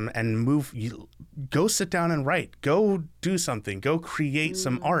 acknowledge them, and move. Go sit down and write. Go do something. Go create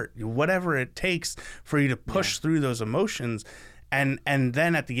some art. Whatever it takes for you to push through those emotions. And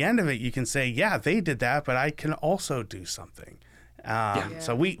then at the end of it, you can say, they did that, but I can also do something.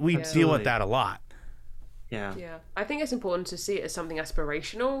 So we deal with that a lot. Yeah. I think it's important to see it as something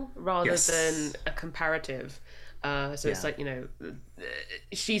aspirational rather than a comparative. It's like,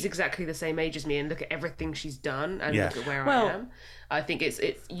 she's exactly the same age as me, and look at everything she's done and look at where I am. I think it's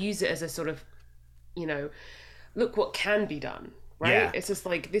use it as a sort of, look what can be done, right? Yeah. It's just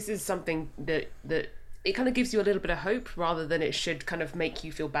like, this is something that it kind of gives you a little bit of hope rather than it should kind of make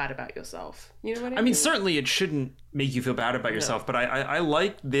you feel bad about yourself. You know what I mean? I mean, certainly it shouldn't make you feel bad about yourself, but I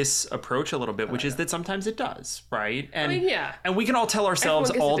like this approach a little bit, which is that sometimes it does, right? And and we can all tell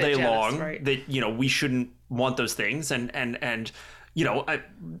ourselves all day long that, we shouldn't want those things. And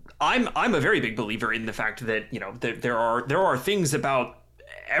I'm a very big believer in the fact that, that there are things about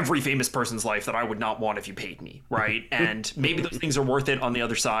every famous person's life that I would not want if you paid me, right? And maybe those things are worth it on the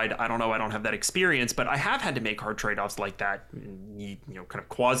other side. I don't know. I don't have that experience, but I have had to make hard trade-offs like that, you know, kind of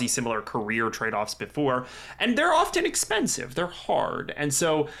quasi-similar career trade-offs before, and they're often expensive. They're hard. And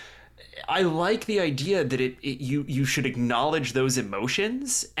so I like the idea that you should acknowledge those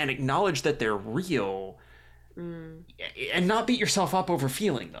emotions and acknowledge that they're real. And not beat yourself up over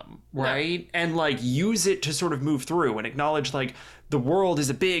feeling them, right? And like use it to sort of move through and acknowledge like the world is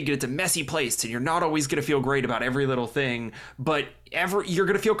it's a messy place and you're not always going to feel great about every little thing, but you're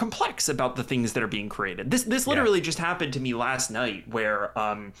going to feel complex about the things that are being created. This literally just happened to me last night where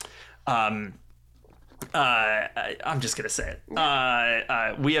I'm just gonna say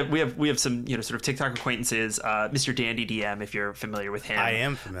it. We have some, you know, sort of TikTok acquaintances. Mr. Dandy DM, if you're familiar with him. I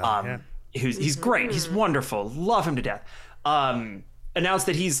am familiar. He's great. He's wonderful. Love him to death. Announced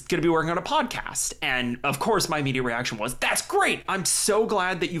that he's going to be working on a podcast, and of course, my immediate reaction was, "That's great! I'm so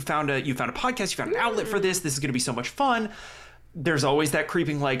glad that you found a podcast. You found an outlet for this. This is going to be so much fun." There's always that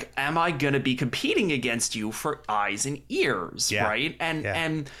creeping, like, "Am I going to be competing against you for eyes and ears?" Right?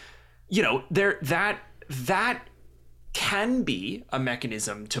 And you know, that can be a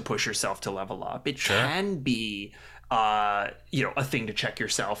mechanism to push yourself to level up. It can be you know, a thing to check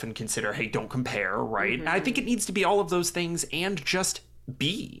yourself and consider, hey, don't compare, right? And I think it needs to be all of those things and just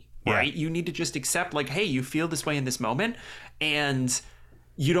be, right? You need to just accept, like, hey, you feel this way in this moment, and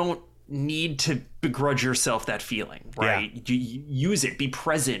you don't need to begrudge yourself that feeling, right? You use it, be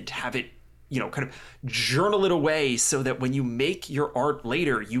present, have it, you know, kind of journal it away so that when you make your art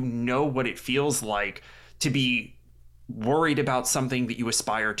later, you know what it feels like to be worried about something that you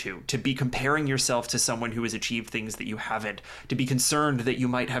aspire to be comparing yourself to someone who has achieved things that you haven't, to be concerned that you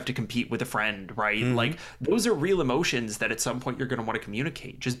might have to compete with a friend, right? Like, those are real emotions that at some point you're going to want to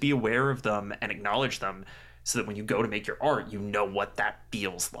communicate. Just be aware of them and acknowledge them so that when you go to make your art, you know what that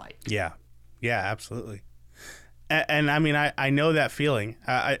feels like. Yeah, absolutely. And I mean, I know that feeling,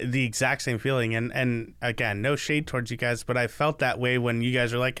 the exact same feeling. And again, no shade towards you guys, but I felt that way when you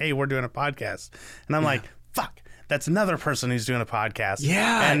guys were like, hey, we're doing a podcast. And I'm like, fuck. That's another person who's doing a podcast.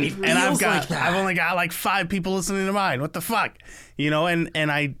 Yeah, and it feels I've like that. I've only got like 5 people listening to mine. What the fuck, you know?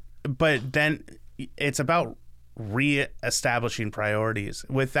 But then it's about re-establishing priorities.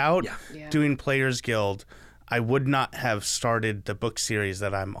 Without doing Players Guild, I would not have started the book series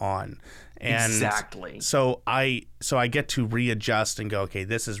that I'm on. And exactly. So I get to readjust and go, okay,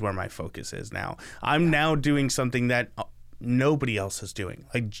 this is where my focus is now. I'm now doing something that nobody else is doing.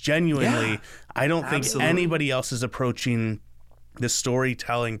 Like, genuinely, I don't think anybody else is approaching the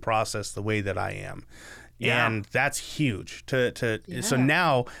storytelling process the way that I am. And that's huge. So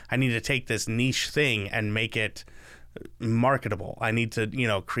now I need to take this niche thing and make it marketable. I need to, you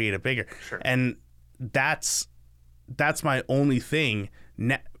know, create it bigger. And that's my only thing.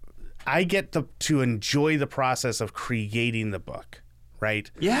 I get to enjoy the process of creating the book,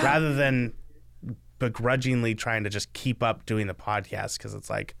 right? Yeah. Rather than begrudgingly trying to just keep up doing the podcast because it's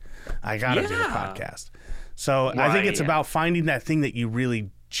like, I gotta do the podcast. So I think it's about finding that thing that you really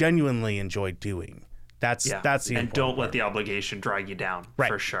genuinely enjoy doing. That's the and don't let the obligation drag you down.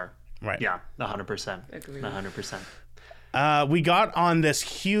 For sure. Right. Yeah, 100%. Agreed. 100%. We got on this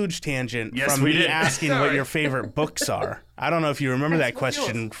huge tangent from me asking what your favorite books are. I don't know if you remember that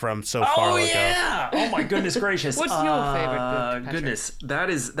question from so far ago. Oh my goodness gracious. What's your favorite book, Patrick? Goodness,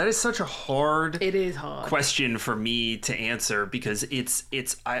 that is such a hard hard question for me to answer because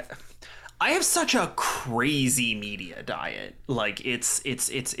I have such a crazy media diet. Like it's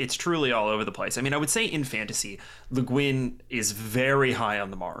truly all over the place. I mean, I would say in fantasy, Le Guin is very high on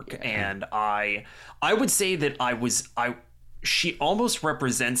the mark, and I would say that she almost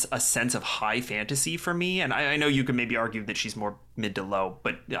represents a sense of high fantasy for me. And I know you could maybe argue that she's more mid to low,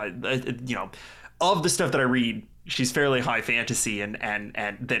 but you know, of the stuff that I read, she's fairly high fantasy, and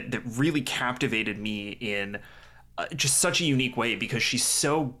that really captivated me in just such a unique way because she's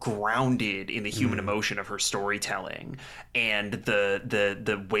so grounded in the human emotion of her storytelling and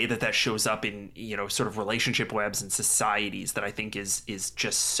the way that shows up in, you know, sort of relationship webs and societies that I think is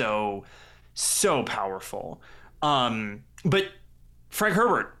just so powerful. But Frank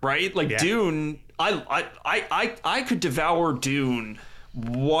Herbert, right? Like Dune, I could devour Dune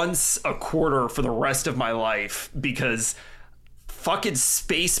once a quarter for the rest of my life because fucking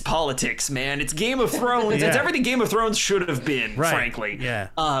space politics, man. It's Game of Thrones. It's everything Game of Thrones should have been, frankly. Yeah.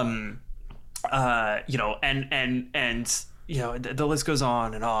 You know, and you know, the list goes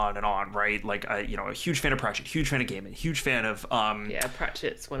on and on and on, right? Like, you know, a huge fan of Pratchett, huge fan of Gaiman, huge fan of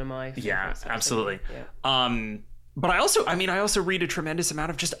Pratchett's one of my favorites. Yeah, absolutely. but I also read a tremendous amount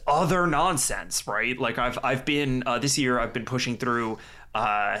of just other nonsense, right? Like I've been this year I've been pushing through.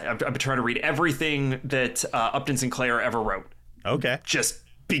 I've been trying to read everything that Upton Sinclair ever wrote. Okay. Just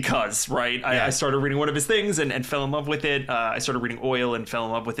because, right? I started reading one of his things and fell in love with it. I started reading Oil and fell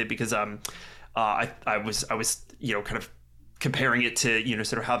in love with it because I was kind of comparing it to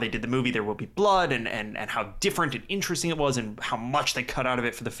sort of how they did the movie There Will Be Blood and how different and interesting it was and how much they cut out of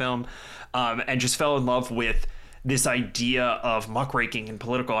it for the film, and just fell in love with this idea of muckraking and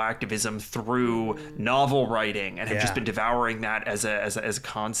political activism through novel writing, and have just been devouring that as a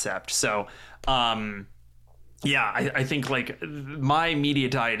concept. So I think like my media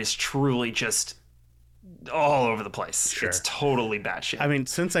diet is truly just all over the place. Sure. It's totally batshit. I mean,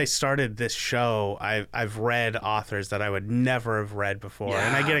 since I started this show, I've read authors that I would never have read before,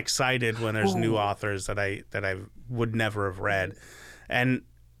 and I get excited when there's new authors that I would never have read, and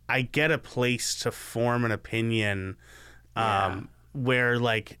I get a place to form an opinion where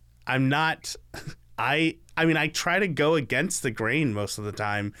like I'm not. I mean, I try to go against the grain most of the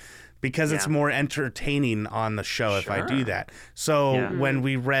time, because it's more entertaining on the show if I do that. So when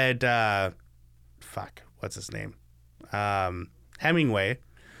we read, what's his name? Hemingway.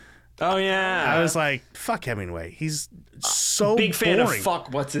 Oh, yeah. I was like, fuck Hemingway. He's so big fan boring. of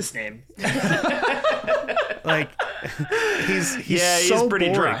fuck, what's his name? Like, he's so pretty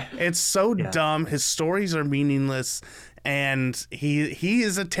boring. dry. It's so dumb. His stories are meaningless. And he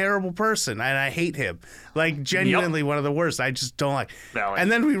is a terrible person, and I hate him. Like, genuinely one of the worst. I just don't like. Valid.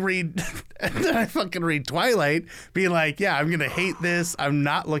 And then I fucking read Twilight, being like, yeah, I'm gonna hate this. I'm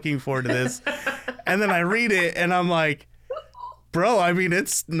not looking forward to this. And then I read it, and I'm like, bro, I mean,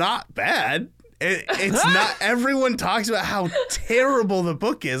 it's not bad. It's not. Everyone talks about how terrible the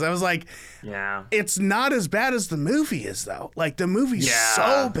book is. I was like, it's not as bad as the movie is, though. Like, the movie's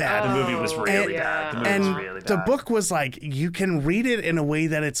so bad. The movie was really bad. The movie was really bad. The book was like, you can read it in a way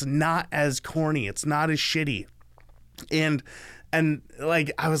that it's not as corny. It's not as shitty. And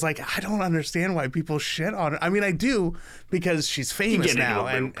like, I was like, I don't understand why people shit on her. I mean, I do, because she's famous now,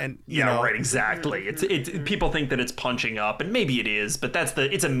 and you know, right, exactly. It's people think that it's punching up, and maybe it is, but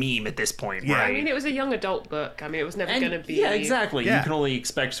it's a meme at this point, right? I mean, it was a young adult book. I mean, it was never going to be. Yeah, exactly. You can only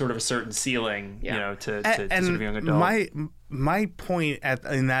expect sort of a certain ceiling, to sort of young adult. My point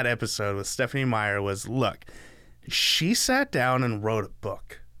in that episode with Stephenie Meyer was, look, she sat down and wrote a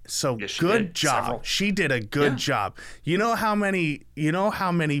book. So good job. Several. She did a good job. You know how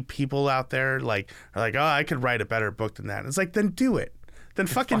many people out there like are like, oh, I could write a better book than that. It's like, then do it. Then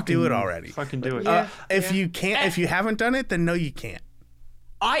fucking do it already. Fucking do it. If you can't, if you haven't done it, then no, you can't.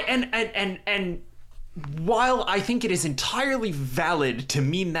 And while I think it is entirely valid to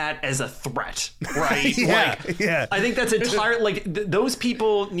mean that as a threat, right? I think that's those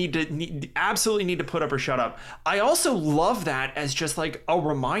people absolutely need to put up or shut up. I also love that as just like a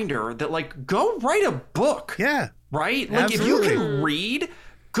reminder that, like, go write a book. Yeah. Right? Like, absolutely. if you can read,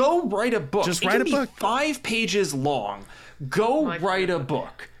 go write a book. Just write a book. 5 pages long. Go write a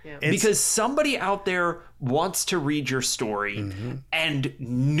book. Yeah. Because somebody out there wants to read your story, and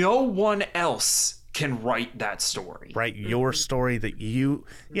no one else can write that story. Write your story that you...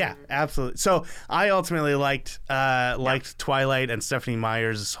 Yeah, absolutely. So I ultimately liked Twilight and Stephenie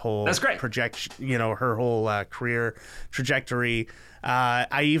Meyer's whole projection, her whole career trajectory.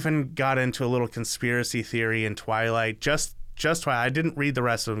 I even got into a little conspiracy theory in Twilight, just Twilight. I didn't read the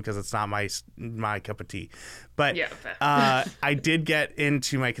rest of them because it's not my cup of tea. But I did get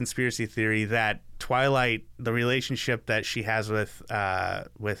into my conspiracy theory that Twilight, the relationship that she has with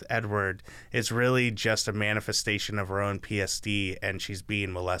Edward, is really just a manifestation of her own PSD, and she's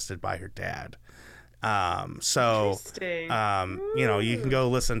being molested by her dad. You can go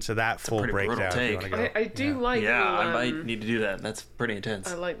listen to that full breakdown. If you want to go. I do like. Yeah, I might need to do that. That's pretty intense.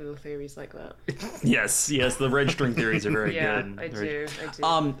 I like little theories like that. yes, the red string theories are very good. I do.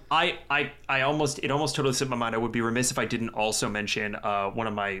 I almost totally slipped my mind. I would be remiss if I didn't also mention one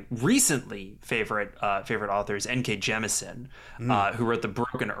of my recently favorite authors, N.K. Jemisin, who wrote the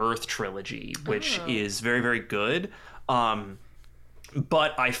Broken Earth trilogy, which is very, very good.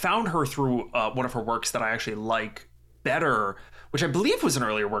 But I found her through one of her works that I actually like better, which I believe was an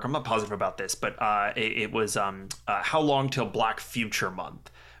earlier work. I'm not positive about this, but it was How Long Till Black Future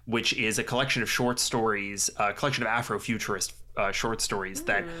Month, which is a collection of short stories, a collection of Afrofuturist short stories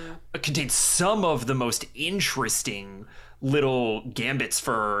that contains some of the most interesting little gambits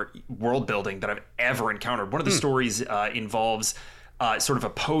for world building that I've ever encountered. One of the stories involves sort of a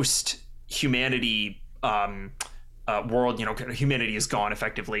post-humanity world, humanity is gone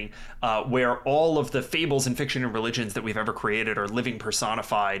effectively, where all of the fables and fiction and religions that we've ever created are living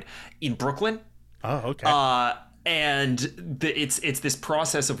personified in Brooklyn. Oh, okay. And it's this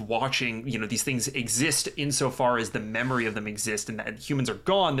process of watching, these things exist insofar as the memory of them exist, and that humans are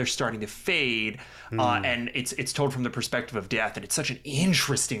gone, they're starting to fade, and it's told from the perspective of death, and it's such an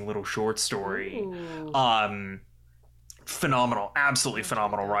interesting little short story. Phenomenal, absolutely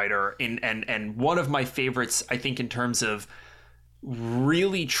phenomenal writer, and one of my favorites, I think, in terms of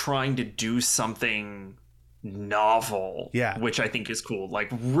really trying to do something novel, which I think is cool. Like,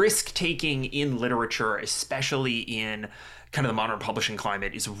 risk taking in literature, especially in kind of the modern publishing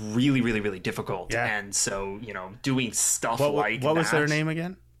climate, is really, really, really difficult. And so, doing stuff like what was their name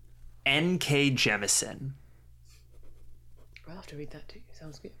again? N.K. Jemisin. I'll have to read that too.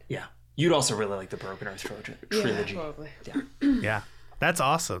 Sounds good. Yeah. You'd also really like the Broken Earth trilogy. Yeah, probably. Yeah. That's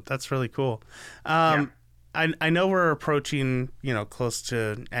awesome. That's really cool. I know we're approaching, close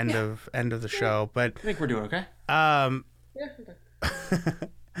to end of the show, but I think we're doing okay.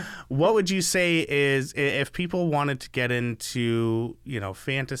 What would you say is, if people wanted to get into,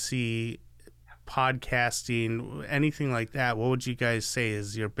 fantasy, podcasting, anything like that, what would you guys say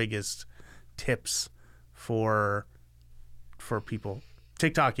is your biggest tips for people?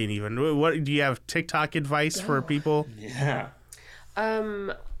 TikToking even. What do you have TikTok advice for people? Yeah.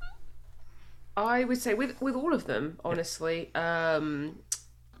 I would say with all of them, honestly, I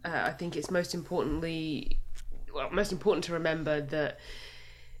think it's most important to remember that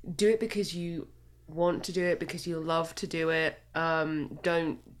do it because you want to do it, because you love to do it.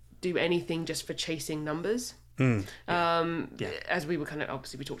 Don't do anything just for chasing numbers. As we were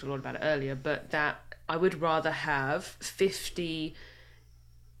obviously we talked a lot about it earlier, but that I would rather have 50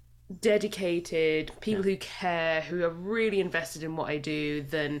 dedicated people who care, who are really invested in what I do,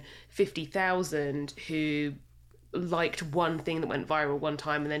 than 50,000 who liked one thing that went viral one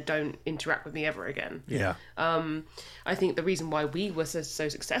time and then don't interact with me ever again. I think the reason why we were so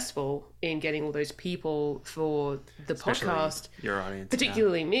successful in getting all those people for the podcast, your audience,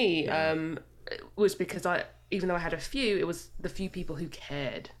 particularly me, was because even though I had a few, it was the few people who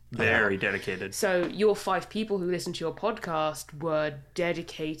cared. Very dedicated. So your 5 people who listened to your podcast were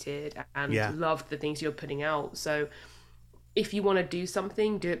dedicated and loved the things you're putting out. So if you want to do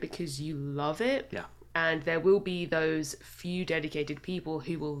something, do it because you love it. Yeah. And there will be those few dedicated people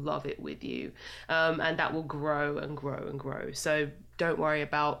who will love it with you. And that will grow and grow and grow. So don't worry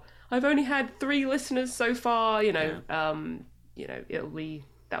about, I've only had 3 listeners so far, that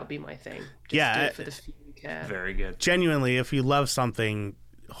would be my thing. Just do it for the few who care. Very good. Genuinely, if you love something,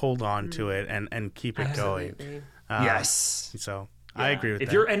 hold on to it and keep it going. Yes. So I agree with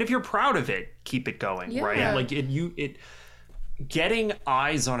that. If you're proud of it, keep it going, right? Like getting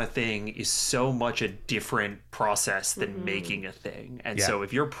eyes on a thing is so much a different process than making a thing. And so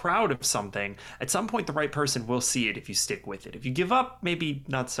if you're proud of something, at some point the right person will see it if you stick with it. If you give up, maybe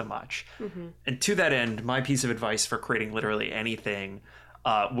not so much. And to that end, my piece of advice for creating literally anything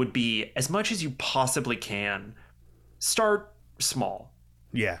would be, as much as you possibly can, start small.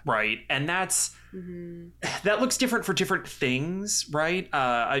 Yeah. Right. And that looks different for different things. Right.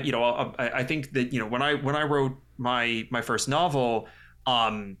 I think that, when I wrote my first novel,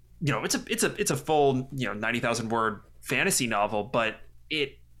 it's a full, 90,000 word fantasy novel, but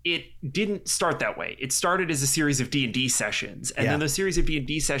it didn't start that way. It started as a series of D&D sessions, and then the series of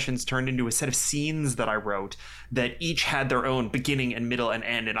D&D sessions turned into a set of scenes that I wrote that each had their own beginning and middle and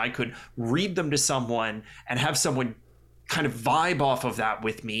end, and I could read them to someone and have someone kind of vibe off of that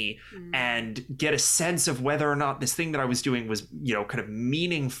with me and get a sense of whether or not this thing that I was doing was, kind of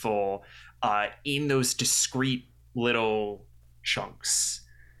meaningful in those discrete little chunks.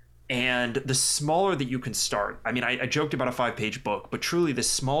 And the smaller that you can start, I mean, I joked about a 5-page book, but truly the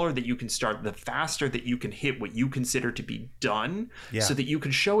smaller that you can start, the faster that you can hit what you consider to be done so that you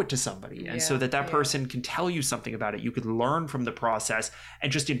can show it to somebody. And so that person can tell you something about it. You could learn from the process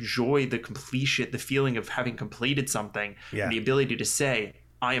and just enjoy the completion, the feeling of having completed something, and the ability to say,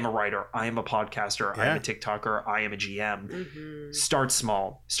 I am a writer, I am a podcaster, I am a TikToker, I am a GM. Start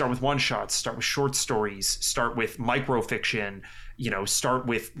small. Start with one-shots, start with short stories, start with microfiction, start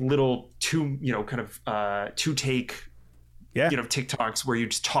with little two-take, TikToks where you're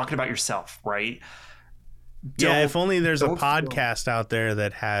just talking about yourself, right? If only there's a podcast out there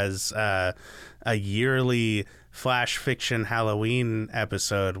that has a yearly Flash Fiction Halloween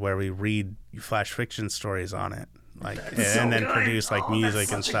episode where we read Flash Fiction stories on it. Produce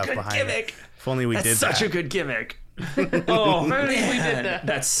music and stuff behind it. If only we did that. That's such a good gimmick. Oh man, we did that.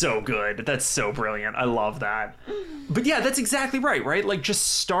 That's so good. That's so brilliant. I love that. But that's exactly right? Like,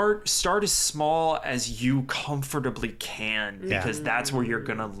 just start as small as you comfortably can, because that's where you're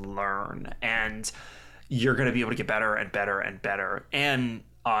gonna learn, and you're gonna be able to get better and better and better. And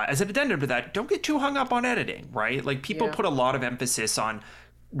as an addendum to that, don't get too hung up on editing, right? Like people put a lot of emphasis on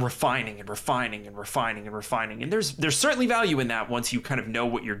refining and refining and refining and refining, and there's certainly value in that once you kind of know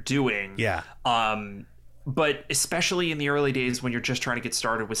what you're doing. Yeah. But especially in the early days when you're just trying to get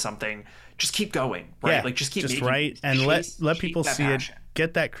started with something, just keep going, right? Yeah, like just keep making, write and let people see passion. it,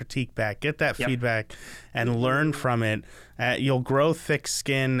 get that critique back, get that feedback, and learn from it. You'll grow thick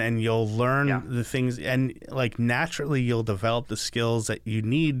skin, and you'll learn the things, and like naturally you'll develop the skills that you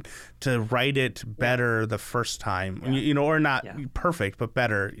need to write it better the first time. You know, or not perfect, but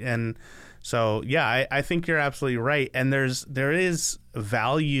better. And so, I think you're absolutely right. And there is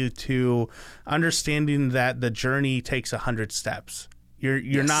value to understanding that the journey takes 100 steps.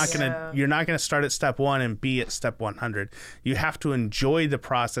 You're not gonna start at step 1 and be at step 100. You have to enjoy the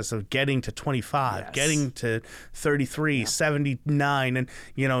process of getting to 25, getting to 33, 79, and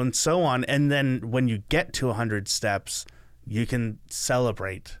and so on. And then when you get to 100 steps, you can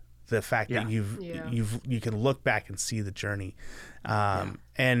celebrate the fact that you can look back and see the journey.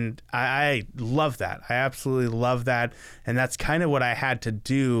 And I love that. I absolutely love that. And that's kind of what I had to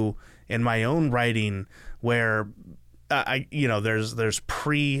do in my own writing, where there's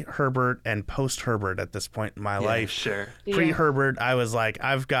pre-Herbert and post-Herbert at this point in my life. Sure. Pre-Herbert, I was like,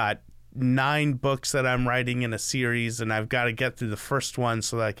 I've got 9 books that I'm writing in a series, and I've got to get through the first one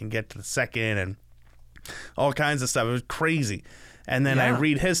so that I can get to the second, and all kinds of stuff. It was crazy. And then I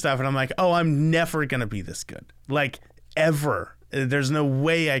read his stuff, and I'm like, oh, I'm never going to be this good. Like, ever. There's no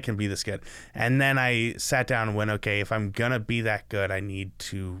way I can be this good. And then I sat down and went, okay, if I'm going to be that good, I need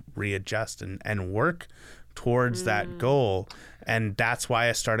to readjust and work towards that goal. And that's why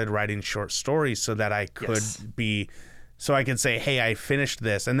I started writing short stories, so that I could so I could say, hey, I finished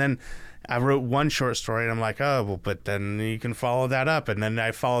this. And then I wrote one short story, and I'm like, oh, well, but then you can follow that up. And then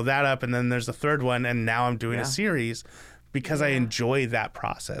I follow that up, and then there's a third one, and now I'm doing a series, because I enjoy that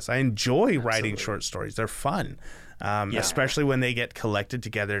process. I enjoy writing short stories. They're fun, especially when they get collected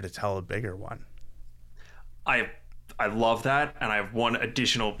together to tell a bigger one. I love that, and I have one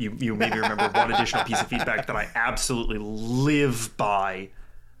additional, you maybe remember one additional piece of feedback that I absolutely live by.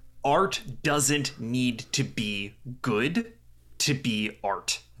 Art doesn't need to be good to be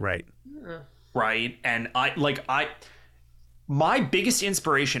art. Right. Right? And my biggest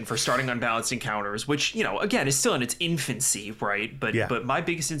inspiration for starting Unbalanced Encounters, which, again, is still in its infancy, right? But my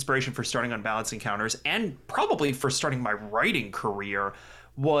biggest inspiration for starting Unbalanced Encounters, and probably for starting my writing career,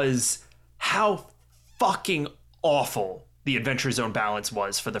 was how fucking awful the Adventure Zone balance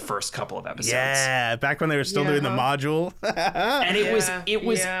was for the first couple of episodes. Yeah, back when they were still doing the module. And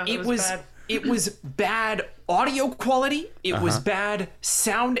it was bad audio quality. It was bad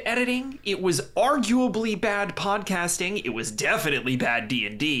sound editing. It was arguably bad podcasting. It was definitely bad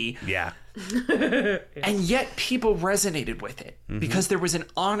D&D. Yeah. And yet people resonated with it because there was an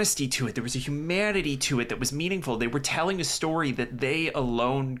honesty to it. There was a humanity to it that was meaningful. They were telling a story that they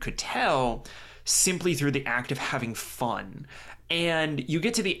alone could tell simply through the act of having fun. And you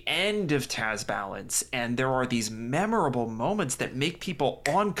get to the end of Taz Balance, and there are these memorable moments that make people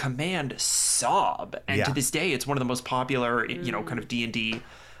on command sob. And to this day, it's one of the most popular, kind of D&D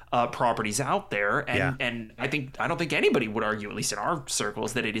properties out there. And I don't think anybody would argue, at least in our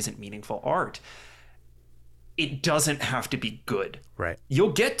circles, that it isn't meaningful art. It doesn't have to be good. Right.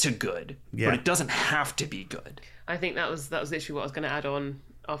 You'll get to good, but it doesn't have to be good. I think that was literally what I was going to add on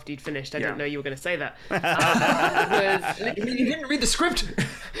after you'd finished. I didn't know you were going to say that. You didn't read the script.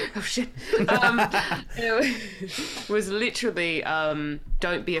 Oh shit. It was literally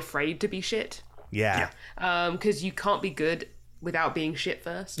don't be afraid to be shit. Yeah. Because you can't be good without being shit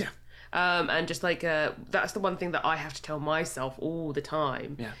first. Yeah. And just like that's the one thing that I have to tell myself all the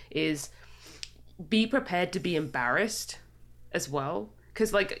time is be prepared to be embarrassed as well.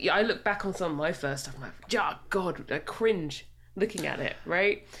 Because like I look back on some of my first stuff, I'm like, oh God, I cringe looking at it,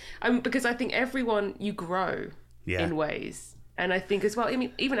 right? Because I think you grow in ways. And I think as well, I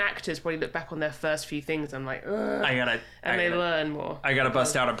mean, even actors probably look back on their first few things. I'm like, ugh, they learn more. I gotta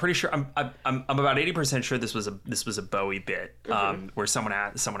bust out. I'm pretty sure. I'm about 80% sure this was a Bowie bit, where someone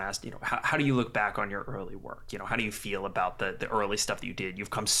asked, how do you look back on your early work? How do you feel about the early stuff that you did? You've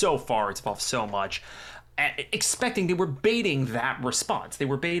come so far. It's evolved so much. They were baiting that response. They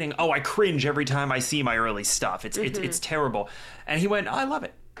were baiting, I cringe every time I see my early stuff. It's terrible. And he went, I love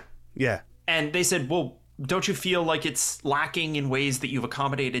it. Yeah. And they said, well, don't you feel like it's lacking in ways that you've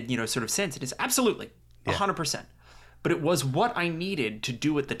accommodated, sort of since? It is absolutely 100%. But it was what I needed to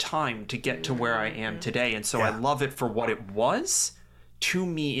do at the time to get to where I am today. And so I love it for what it was to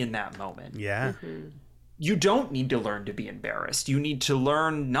me in that moment. Yeah. you don't need to learn to be embarrassed. You need to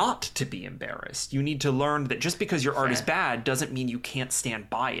learn not to be embarrassed. You need to learn that just because your art is bad doesn't mean you can't stand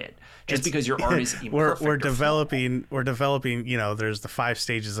by it. Just because your art is imperfect. We're developing, there's the 5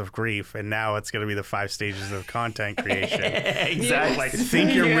 stages of grief, and now it's going to be the 5 stages of content creation. Exactly.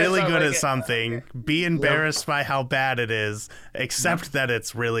 Think you're really good at something, be embarrassed by how bad it is, accept that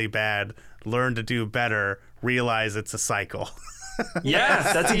it's really bad, learn to do better, realize it's a cycle.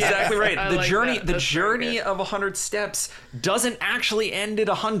 Yes, that's exactly right. The journey that. of 100 steps doesn't actually end at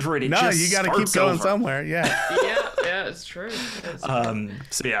 100. No, you got to keep going somewhere. Yeah. yeah, it's true.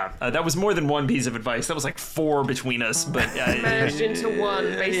 That was more than one piece of advice. That was like 4 between us, but merged into one.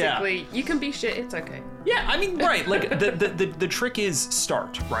 Basically, you can be shit. It's okay. Yeah, I mean, right. Like the trick is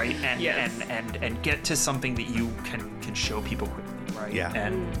start, right, and get to something that you can show people quickly, right? Yeah.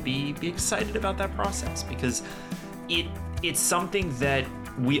 And be excited about that process, because it's something that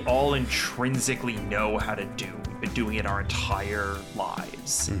we all intrinsically know how to do. We've been doing it our entire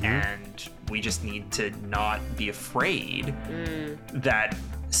lives, and we just need to not be afraid that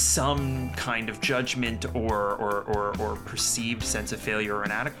some kind of judgment or perceived sense of failure or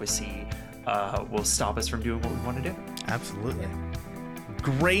inadequacy will stop us from doing what we want to do. Absolutely.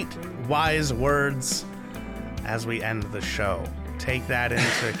 Great, wise words as we end the show. Take that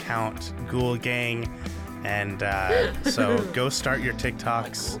into account, Ghoul Gang. And so go start your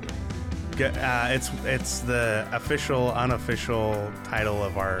TikToks. It's the official, unofficial title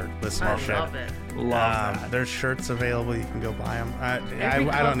of our listenership. I love it. Love that. There's shirts available. You can go buy them. I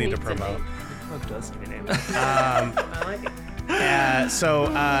don't need to promote. The club does need a name. I like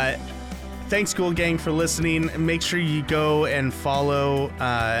it. Thanks, Ghoul Gang, for listening. Make sure you go follow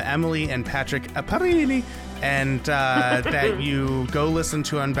Emily and Patrick Apparini, and that you go listen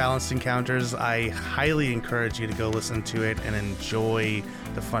to Unbalanced Encounters. I highly encourage you to go listen to it and enjoy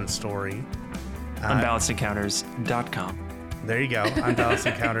the fun story. UnbalancedEncounters.com. There you go,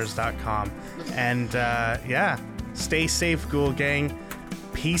 UnbalancedEncounters.com. And stay safe, Ghoul Gang.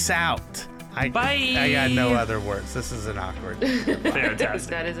 Peace out. Bye. I got no other words. This is an awkward. Fantastic.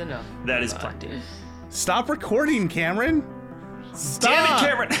 That is enough. That is plenty. Stop recording, Cameron. Stop. Damn it,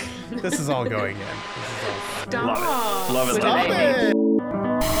 Cameron. This is all going in. Stop. Love it. Stop it.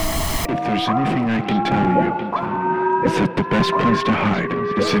 If there's anything I can tell you, it's that the best place to hide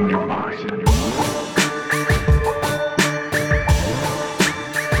is in your mind.